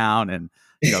chases you down, and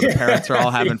the parents are all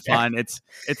having fun. It's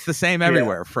the same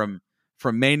everywhere, from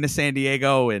Maine to San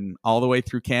Diego and all the way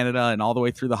through Canada and all the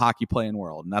way through the hockey playing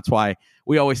world. And that's why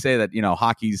we always say that,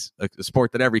 hockey's a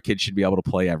sport that every kid should be able to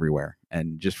play everywhere.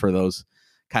 And just for those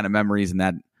kind of memories and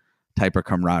that type of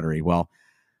camaraderie. Well,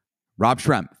 Rob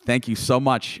Schremp, thank you so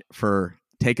much for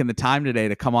taking the time today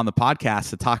to come on the podcast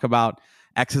to talk about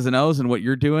X's and O's and what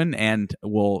you're doing. And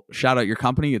we'll shout out your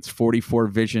company. It's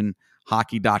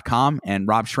 44visionhockey.com. And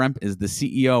Rob Schremp is the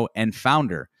CEO and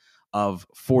founder of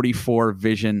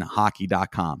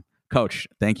 44visionhockey.com. Coach,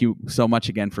 thank you so much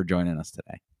again for joining us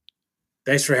today.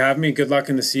 Thanks for having me. Good luck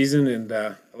in the season, and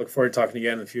I look forward to talking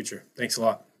again in the future. Thanks a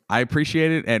lot. I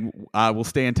appreciate it, and we'll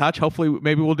stay in touch. Hopefully,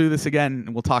 maybe we'll do this again,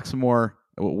 and we'll talk some more.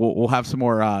 We'll have some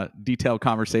more detailed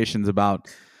conversations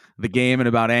about the game and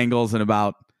about angles and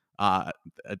about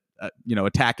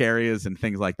attack areas and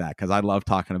things like that, because I love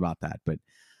talking about that. But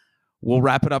we'll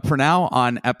wrap it up for now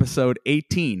on episode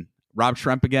 18. Rob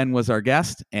Schremp again was our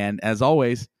guest. And as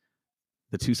always,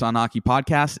 the Tucson Hockey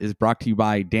Podcast is brought to you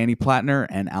by Danny Plattner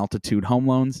and Altitude Home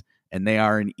Loans, and they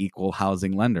are an equal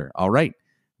housing lender. All right.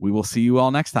 We will see you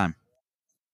all next time.